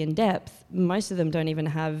security in depth. Most of them don't even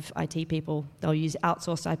have IT people. They'll use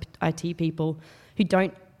outsourced IT people who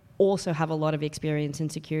don't also have a lot of experience in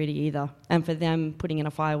security either. And for them, putting in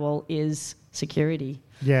a firewall is security.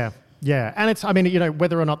 Yeah. Yeah, and it's, I mean,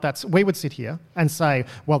 whether or not we would sit here and say,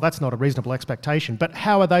 well, that's not a reasonable expectation, but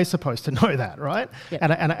how are they supposed to know that, right? Yep.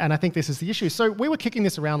 And I think this is the issue. So we were kicking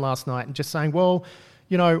this around last night and just saying, well,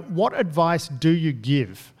 what advice do you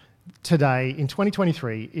give today in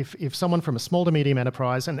 2023 if someone from a small to medium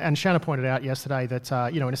enterprise, and Shanna pointed out yesterday that,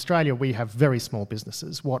 in Australia we have very small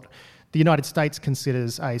businesses. What the United States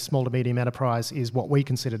considers a small to medium enterprise is what we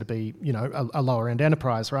consider to be, a lower end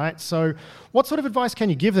enterprise, right? So what sort of advice can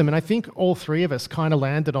you give them? And I think all three of us kind of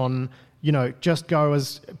landed on, just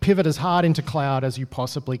pivot as hard into cloud as you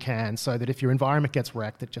possibly can so that if your environment gets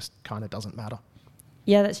wrecked, it just kind of doesn't matter.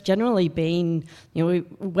 Yeah, that's generally been,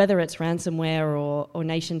 whether it's ransomware or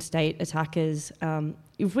nation-state attackers,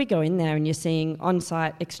 if we go in there and you're seeing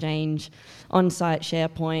on-site Exchange, on-site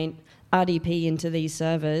SharePoint, RDP into these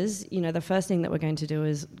servers, the first thing that we're going to do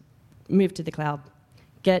is move to the cloud.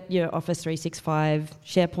 Get your Office 365,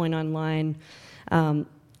 SharePoint online,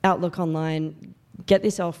 Outlook online, get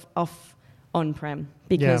this off on-prem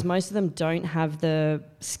because most of them don't have the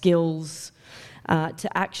skills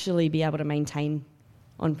to actually be able to maintain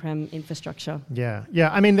on-prem infrastructure. Yeah.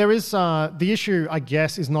 I mean, there is the issue, I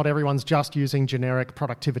guess, is not everyone's just using generic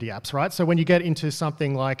productivity apps, right? So when you get into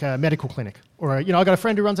something like a medical clinic or, I got a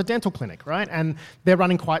friend who runs a dental clinic, right? And they're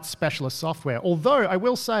running quite specialist software. Although I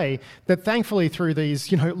will say that thankfully through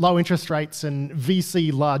these, low interest rates and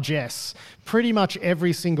VC largesse, pretty much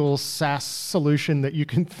every single SaaS solution that you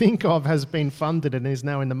can think of has been funded and is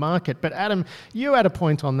now in the market. But Adam, you had a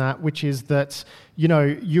point on that, which is that,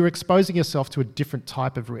 you're exposing yourself to a different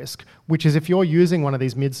type of risk, which is if you're using one of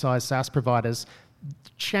these mid-sized SaaS providers,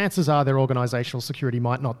 chances are their organizational security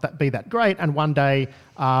might not be that great. And one day,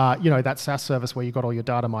 that SaaS service where you got all your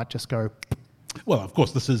data might just go. Well, of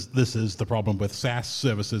course, this is the problem with SaaS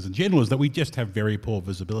services in general, is that we just have very poor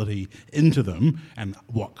visibility into them and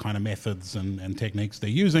what kind of methods and techniques they're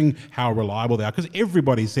using, how reliable they are, because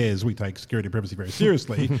everybody says we take security privacy very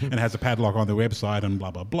seriously and has a padlock on their website and blah,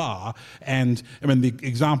 blah, blah. And, I mean, the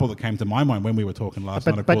example that came to my mind when we were talking last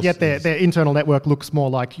night, of course... But yet their internal network looks more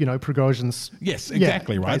like, Prigozhin's... Yes,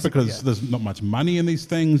 exactly, right? Because there's not much money in these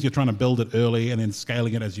things. You're trying to build it early and then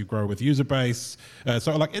scaling it as you grow with user base.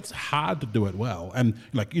 So, it's hard to do it well. And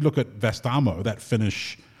you look at Vastamo,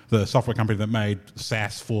 the software company that made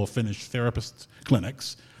SaaS for Finnish therapist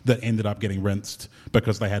clinics that ended up getting rinsed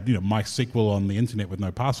because they had MySQL on the internet with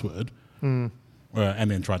no password,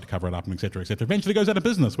 and then tried to cover it up and et cetera, et cetera. Eventually goes out of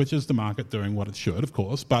business, which is the market doing what it should, of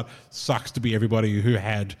course, but sucks to be everybody who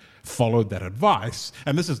had followed that advice.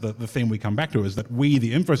 And this is the thing we come back to, is that we,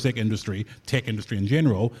 the infosec industry, tech industry in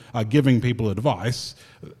general, are giving people advice.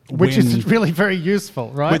 Which is really very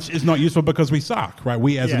useful, right? Which is not useful because we suck, right?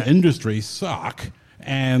 We as an industry suck.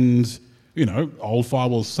 And, old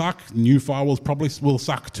firewalls suck. New firewalls probably will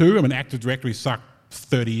suck too. I mean, Active Directory sucked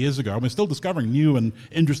 30 years ago. We're still discovering new and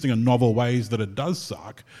interesting and novel ways that it does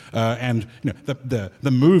suck. And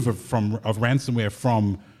the move of ransomware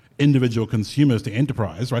from individual consumers to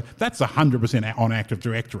enterprise, right? That's 100% on Active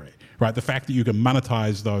Directory, right? The fact that you can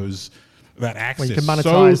monetize that access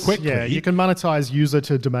so quickly. Yeah, you can monetize user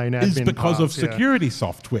to domain admin is because of security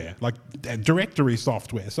software, like directory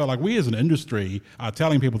software. So we as an industry are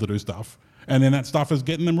telling people to do stuff, and then that stuff is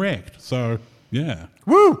getting them wrecked. So yeah.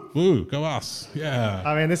 Woo, go us. Yeah.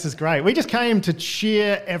 I mean, this is great. We just came to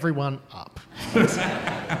cheer everyone up.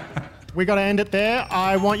 We got to end it there.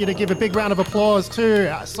 I want you to give a big round of applause to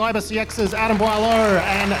CyberCX's Adam Boileau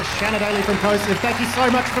and Shanna Daly from Positive. Thank you so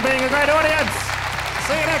much for being a great audience.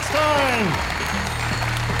 See you next time.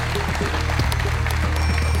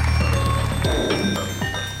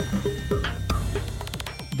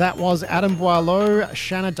 That was Adam Boileau,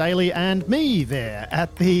 Shanna Daly, and me there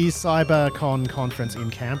at the CyberCon conference in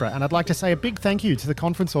Canberra. And I'd like to say a big thank you to the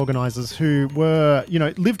conference organisers who were,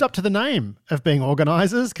 lived up to the name of being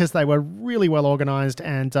organisers, because they were really well organised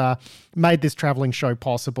and made this travelling show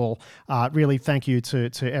possible. Really, thank you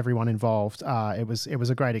to everyone involved. It was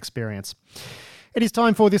a great experience. It is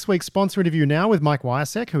time for this week's sponsor interview now with Mike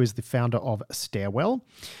Wiasek, who is the founder of Stairwell.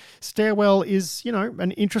 Stairwell is,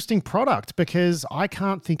 an interesting product because I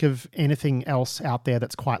can't think of anything else out there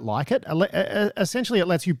that's quite like it. Essentially, it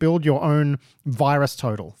lets you build your own virus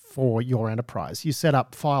total for your enterprise. You set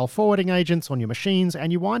up file forwarding agents on your machines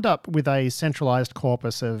and you wind up with a centralized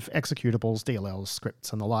corpus of executables, DLLs,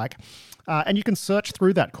 scripts, and the like. and you can search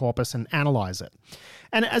through that corpus and analyze it.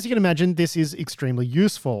 And as you can imagine, this is extremely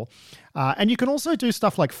useful. And you can also do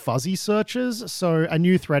stuff like fuzzy searches. So a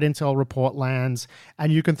new threat intel report lands,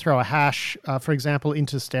 and you can throw a hash, for example,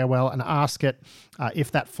 into Stairwell and ask it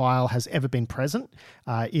if that file has ever been present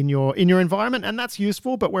in your environment. And that's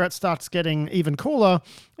useful. But where it starts getting even cooler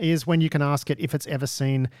is when you can ask it if it's ever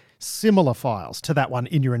seen similar files to that one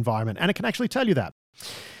in your environment. And it can actually tell you that.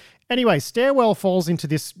 Anyway, Stairwell falls into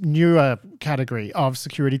this newer category of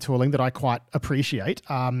security tooling that I quite appreciate.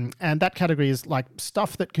 And that category is like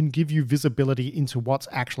stuff that can give you visibility into what's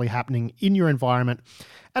actually happening in your environment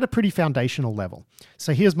at a pretty foundational level.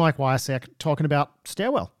 So here's Mike Wyasek talking about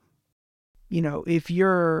Stairwell. If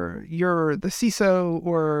you're the CISO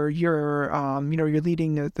or you're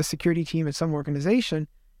leading the security team at some organization,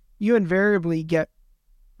 you invariably get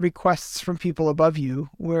requests from people above you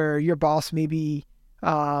where your boss may be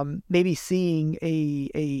seeing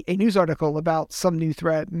a news article about some new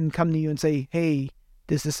threat and come to you and say, hey,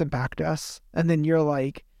 does this impact us? And then you're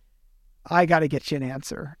like, I got to get you an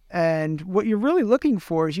answer. And what you're really looking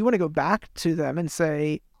for is you want to go back to them and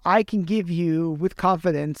say, I can give you with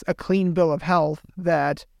confidence a clean bill of health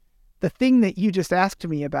that the thing that you just asked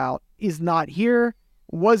me about is not here,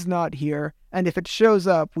 was not here, and if it shows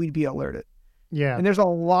up, we'd be alerted. Yeah. And there's a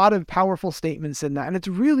lot of powerful statements in that. And it's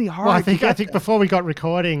really hard. Well, I think before we got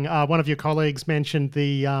recording, one of your colleagues mentioned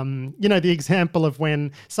the example of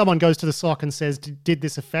when someone goes to the SOC and says, did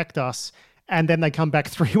this affect us? And then they come back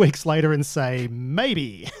 3 weeks later and say,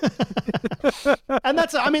 maybe. And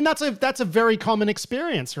that's a very common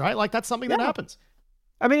experience, right? Like that's something that happens.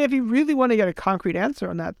 I mean, if you really want to get a concrete answer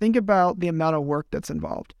on that, think about the amount of work that's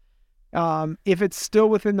involved. If it's still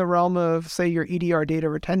within the realm of, say, your EDR data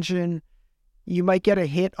retention, you might get a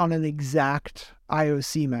hit on an exact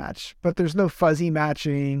IOC match, but there's no fuzzy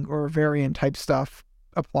matching or variant type stuff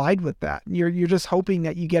applied with that. You're just hoping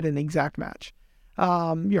that you get an exact match.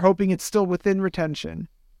 You're hoping it's still within retention.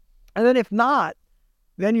 And then if not,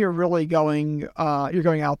 then you're really going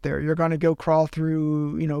out there. You're going to go crawl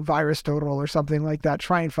through, VirusTotal or something like that,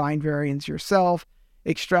 try and find variants yourself,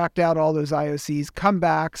 extract out all those IOCs, come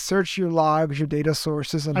back, search your logs, your data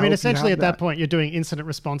sources. And essentially at that point, you're doing incident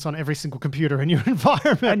response on every single computer in your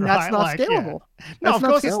environment. And that's not scalable. Yeah. No, of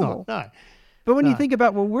course it's not. No. But when you think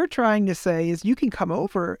about what we're trying to say is you can come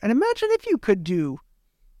over and imagine if you could do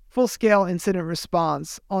full-scale incident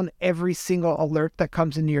response on every single alert that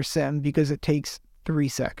comes into your SIEM because it takes 3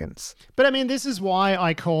 seconds. But this is why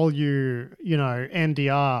I call you,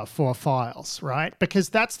 NDR for files, right? Because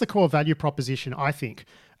that's the core value proposition, I think,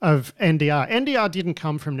 of NDR. NDR didn't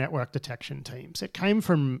come from network detection teams. It came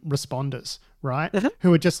from responders, right?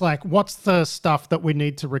 Who are just like, what's the stuff that we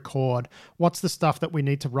need to record? What's the stuff that we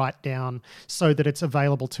need to write down so that it's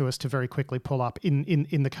available to us to very quickly pull up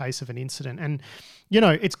in the case of an incident? And,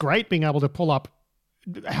 it's great being able to pull up,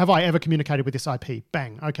 have I ever communicated with this IP?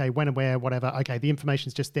 Bang. Okay, when and where, whatever. Okay, the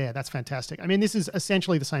information's just there. That's fantastic. This is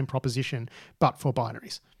essentially the same proposition, but for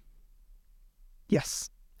binaries. Yes.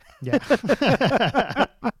 Yeah. Because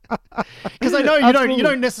I know you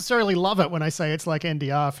don't necessarily love it when I say it's like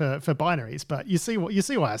NDR for binaries, but you see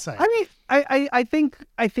why I say it.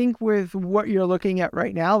 I think with what you're looking at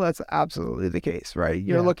right now, that's absolutely the case, right?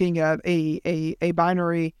 You're looking at a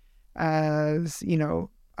binary as,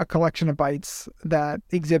 a collection of bytes that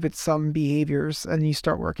exhibits some behaviors, and you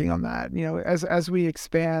start working on that. As we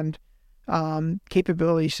expand,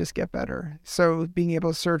 capabilities just get better. So being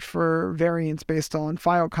able to search for variants based on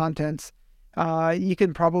file contents, you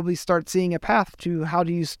can probably start seeing a path to how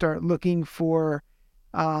do you start looking for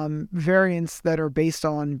variants that are based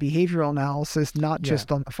on behavioral analysis, not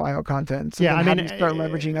just on the file contents. And how do you start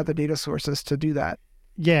leveraging other data sources to do that?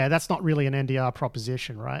 Yeah, that's not really an NDR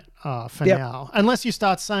proposition, right? For now. Unless you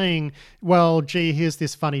start saying, well, gee, here's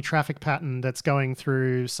this funny traffic pattern that's going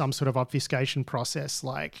through some sort of obfuscation process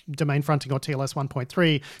like domain fronting or TLS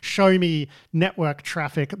 1.3. Show me network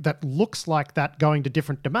traffic that looks like that going to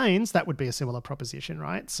different domains. That would be a similar proposition,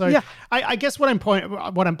 right? So I guess what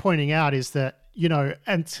I'm pointing out is that,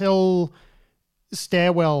 until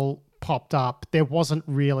Stairwell popped up, there wasn't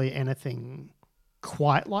really anything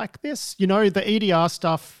quite like this. The EDR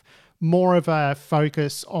stuff, more of a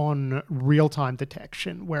focus on real-time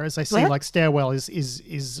detection, whereas I see like Stairwell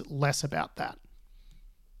is less about that.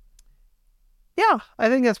 Yeah, I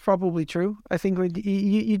think that's probably true. I think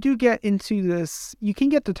you do get into this, you can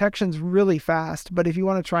get detections really fast, but if you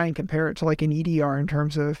want to try and compare it to like an EDR in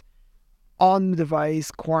terms of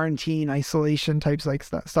on-device quarantine, isolation type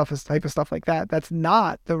of stuff like that, that's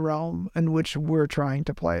not the realm in which we're trying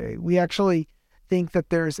to play. We actually think that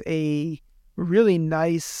there's a really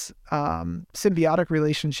nice symbiotic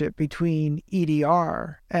relationship between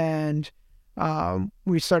EDR and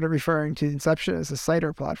we started referring to Inception as a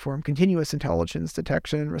CIDR platform, continuous intelligence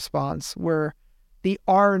detection and response, where the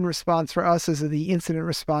R in response for us is the incident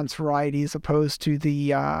response variety as opposed to the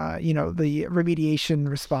the remediation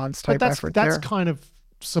response type effort. That's kind of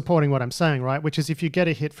supporting what I'm saying, right? Which is if you get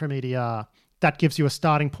a hit from EDR, that gives you a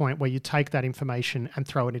starting point where you take that information and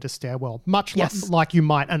throw it into Stairwell, much like you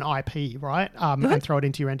might an IP, right? And throw it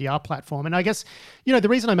into your NDR platform. And I guess, the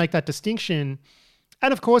reason I make that distinction,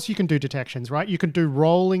 and of course you can do detections, right? You can do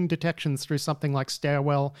rolling detections through something like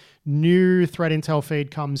Stairwell. New threat intel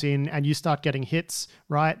feed comes in and you start getting hits,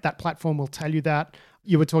 right? That platform will tell you that.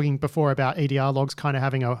 You were talking before about EDR logs kind of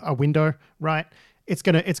having a window, right? It's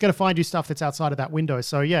gonna find you stuff that's outside of that window.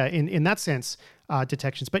 So yeah, in that sense,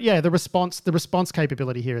 detections. But yeah, the response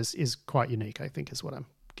capability here is quite unique, I think, is what I'm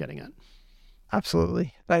getting at.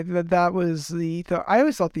 Absolutely. That was I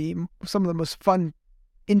always thought some of the most fun,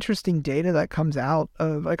 interesting data that comes out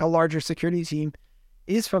of like a larger security team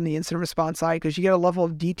is from the incident response side, because you get a level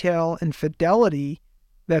of detail and fidelity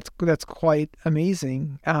that's quite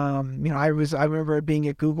amazing. I remember being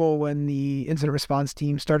at Google when the incident response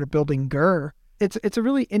team started building GER. It's a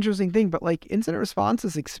really interesting thing, but like incident response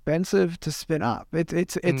is expensive to spin up.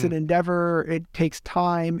 It's an endeavor. It takes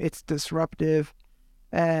time. It's disruptive.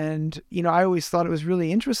 And, I always thought it was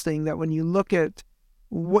really interesting that when you look at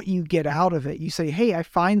what you get out of it, you say, hey, I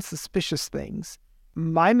find suspicious things.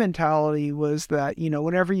 My mentality was that,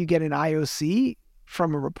 whenever you get an IOC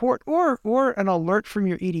from a report or an alert from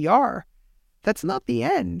your EDR, that's not the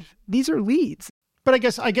end. These are leads. But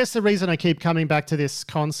I guess the reason I keep coming back to this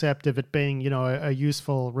concept of it being, a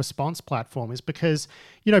useful response platform is because,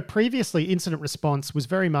 previously incident response was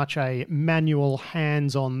very much a manual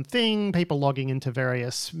hands-on thing, people logging into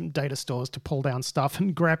various data stores to pull down stuff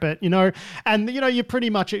and grab it, and, you're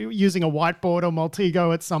pretty much using a whiteboard or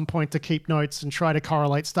Multigo at some point to keep notes and try to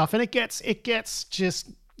correlate stuff. And it gets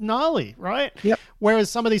just gnarly, right? Yep. Whereas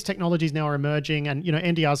some of these technologies now are emerging, and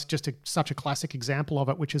NDR is just such a classic example of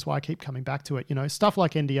it, which is why I keep coming back to it. Stuff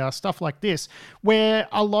like NDR, stuff like this, where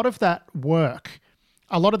a lot of that work,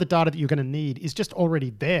 a lot of the data that you're going to need is just already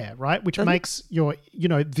there, right? Which makes your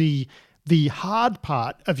the hard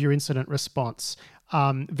part of your incident response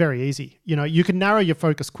very easy. You can narrow your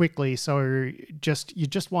focus quickly, so you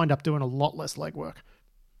just wind up doing a lot less legwork.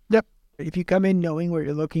 Yep. If you come in knowing what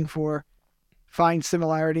you're looking for, find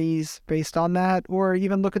similarities based on that, or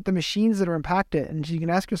even look at the machines that are impacted. And you can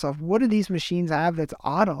ask yourself, what do these machines have that's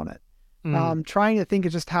odd on it? Trying to think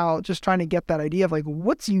of just trying to get that idea of like,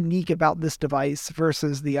 what's unique about this device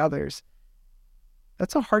versus the others?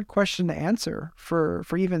 That's a hard question to answer for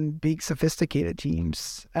even big sophisticated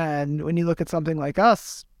teams. And when you look at something like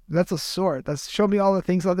us, that's a sort. That's show me all the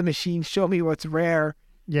things on the machine, show me what's rare.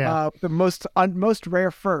 Yeah, the most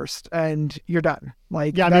rare first, and you're done.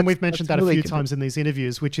 We've mentioned that really a few times in these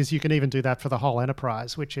interviews, which is you can even do that for the whole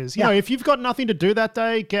enterprise, which is, if you've got nothing to do that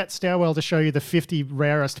day, get Stairwell to show you the 50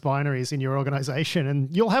 rarest binaries in your organization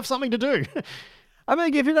and you'll have something to do. I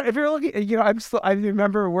mean, if you're looking, I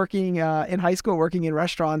remember working in high school, working in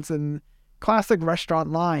restaurants, and classic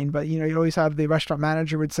restaurant line, but you always have the restaurant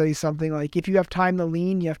manager would say something like, if you have time to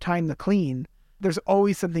lean, you have time to clean. There's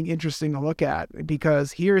always something interesting to look at,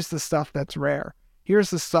 because here's the stuff that's rare. Here's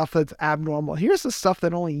the stuff that's abnormal. Here's the stuff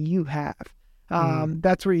that only you have.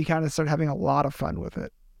 That's where you kind of start having a lot of fun with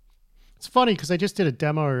it. It's funny because I just did a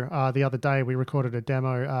demo the other day. We recorded a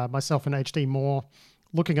demo, myself and HD Moore,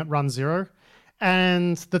 looking at Run Zero.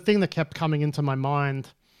 And the thing that kept coming into my mind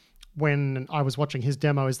when I was watching his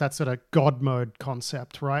demo is that sort of God mode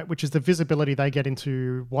concept, right? Which is the visibility they get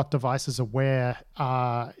into what devices are where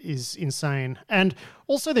is insane. And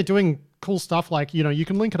also they're doing cool stuff like, you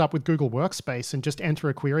can link it up with Google Workspace and just enter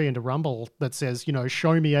a query into Rumble that says,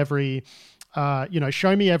 show me every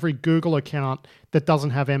Google account that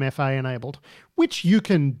doesn't have MFA enabled, which you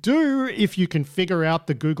can do if you can figure out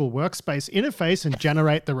the Google Workspace interface and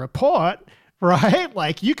generate the report. Right?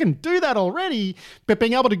 Like you can do that already, but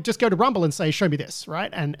being able to just go to Rumble and say, show me this,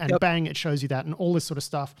 right? And bang, it shows you that and all this sort of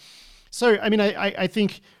stuff. So, I mean, I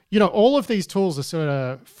think, all of these tools are sort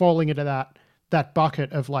of falling into that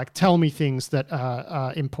bucket of like, tell me things that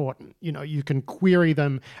are important. You can query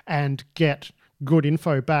them and get good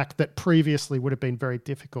info back that previously would have been very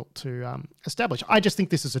difficult to establish. I just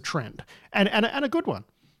think this is a trend and a good one.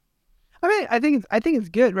 I mean, I think it's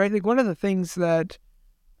good, right? Like one of the things that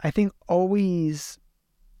I think always,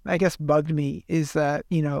 I guess, bugged me is that,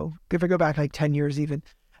 if I go back like 10 years even,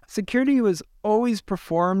 security was always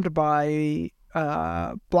performed by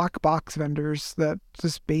black box vendors that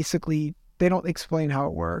just basically They don't explain how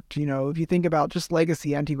it worked. If you think about just legacy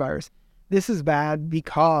antivirus, this is bad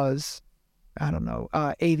because, I don't know,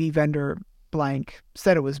 AV vendor blank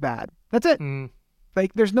said it was bad. That's it.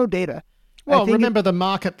 Like, there's no data. Well, remember the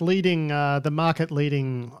market leading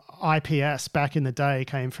IPS back in the day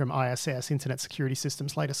came from ISS, Internet Security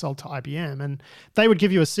Systems, later sold to IBM, and they would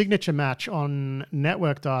give you a signature match on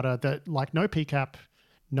network data that, like, no PCAP,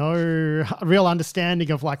 no real understanding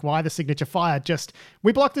of like why the signature fired. Just,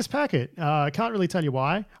 we blocked this packet. Can't really tell you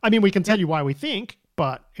why. I mean, we can tell you why we think,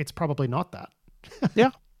 but it's probably not that.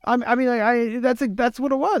 Yeah. I mean, that's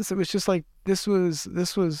what it was. It was just like, this was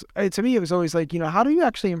to me, it was always like, how do you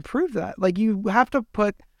actually improve that? Like, you have to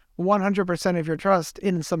put 100% of your trust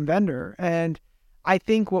in some vendor. And I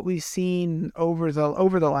think what we've seen over the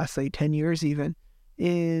last, say, 10 years even,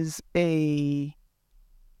 is a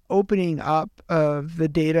opening up of the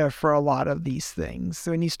data for a lot of these things.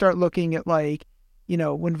 So when you start looking at, like,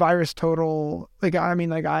 when VirusTotal,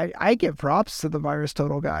 I give props to the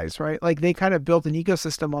VirusTotal guys, right? Like, they kind of built an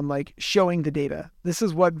ecosystem on, like, showing the data. This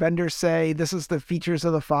is what vendors say. This is the features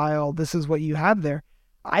of the file. This is what you have there.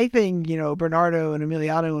 I think, Bernardo and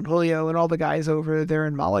Emiliano and Julio and all the guys over there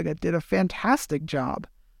in Malaga did a fantastic job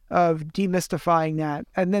of demystifying that.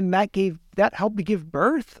 And then that helped to give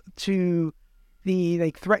birth to the,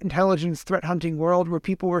 like, threat intelligence, threat hunting world, where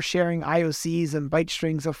people were sharing IOCs and byte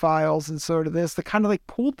strings of files and sort of this, that kind of like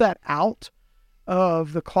pulled that out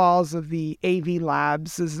of the claws of the AV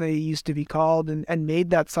labs, as they used to be called, and made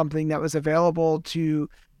that something that was available to,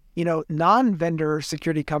 non-vendor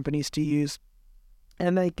security companies to use.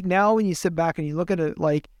 And like, now when you sit back and you look at it,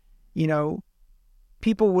 like,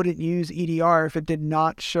 people wouldn't use EDR if it did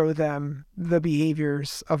not show them the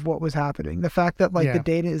behaviors of what was happening. The fact that, like, the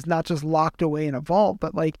data is not just locked away in a vault,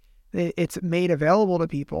 but, like, it's made available to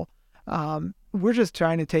people. We're just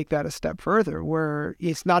trying to take that a step further, where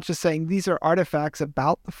it's not just saying these are artifacts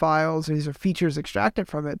about the files, these are features extracted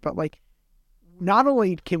from it, but, like, not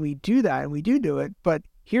only can we do that, and we do it, but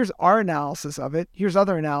here's our analysis of it, here's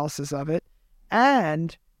other analysis of it,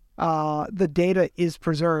 and the data is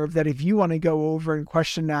preserved, that if you want to go over and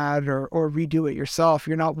question that or redo it yourself,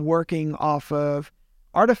 you're not working off of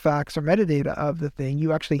artifacts or metadata of the thing.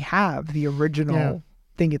 You actually have the original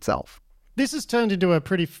thing itself. This has turned into a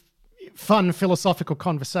pretty fun philosophical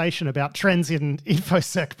conversation about trends in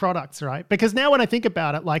InfoSec products, right? Because now when I think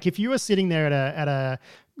about it, like, if you are sitting there at a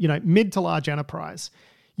mid to large enterprise,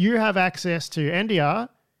 you have access to NDR,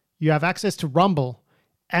 you have access to Rumble,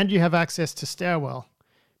 and you have access to Stairwell.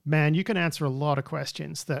 Man, you can answer a lot of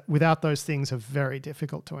questions that without those things are very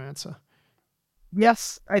difficult to answer.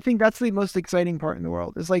 Yes, I think that's the most exciting part in the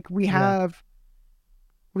world. Is like, we have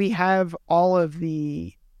all of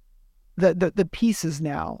the pieces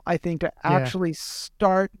now, I think, to actually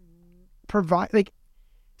start providing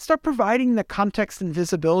the context and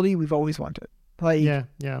visibility we've always wanted. Like,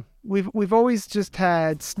 we've always just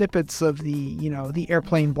had snippets of the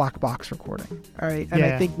airplane black box recording. All right. And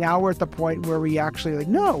I think now we're at the point where we actually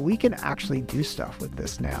we can actually do stuff with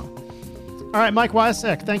this now. All right, Mike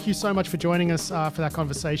Wiasek, thank you so much for joining us for that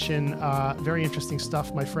conversation. Very interesting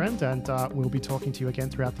stuff, my friend. And we'll be talking to you again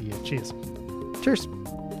throughout the year. Cheers. Cheers.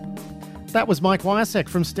 That was Mike Wiasek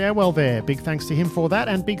from Stairwell there. Big thanks to him for that,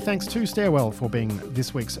 and big thanks to Stairwell for being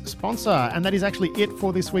this week's sponsor. And that is actually it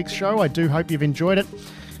for this week's show. I do hope you've enjoyed it.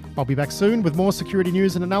 I'll be back soon with more security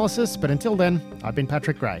news and analysis, but until then, I've been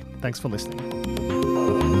Patrick Gray. Thanks for listening.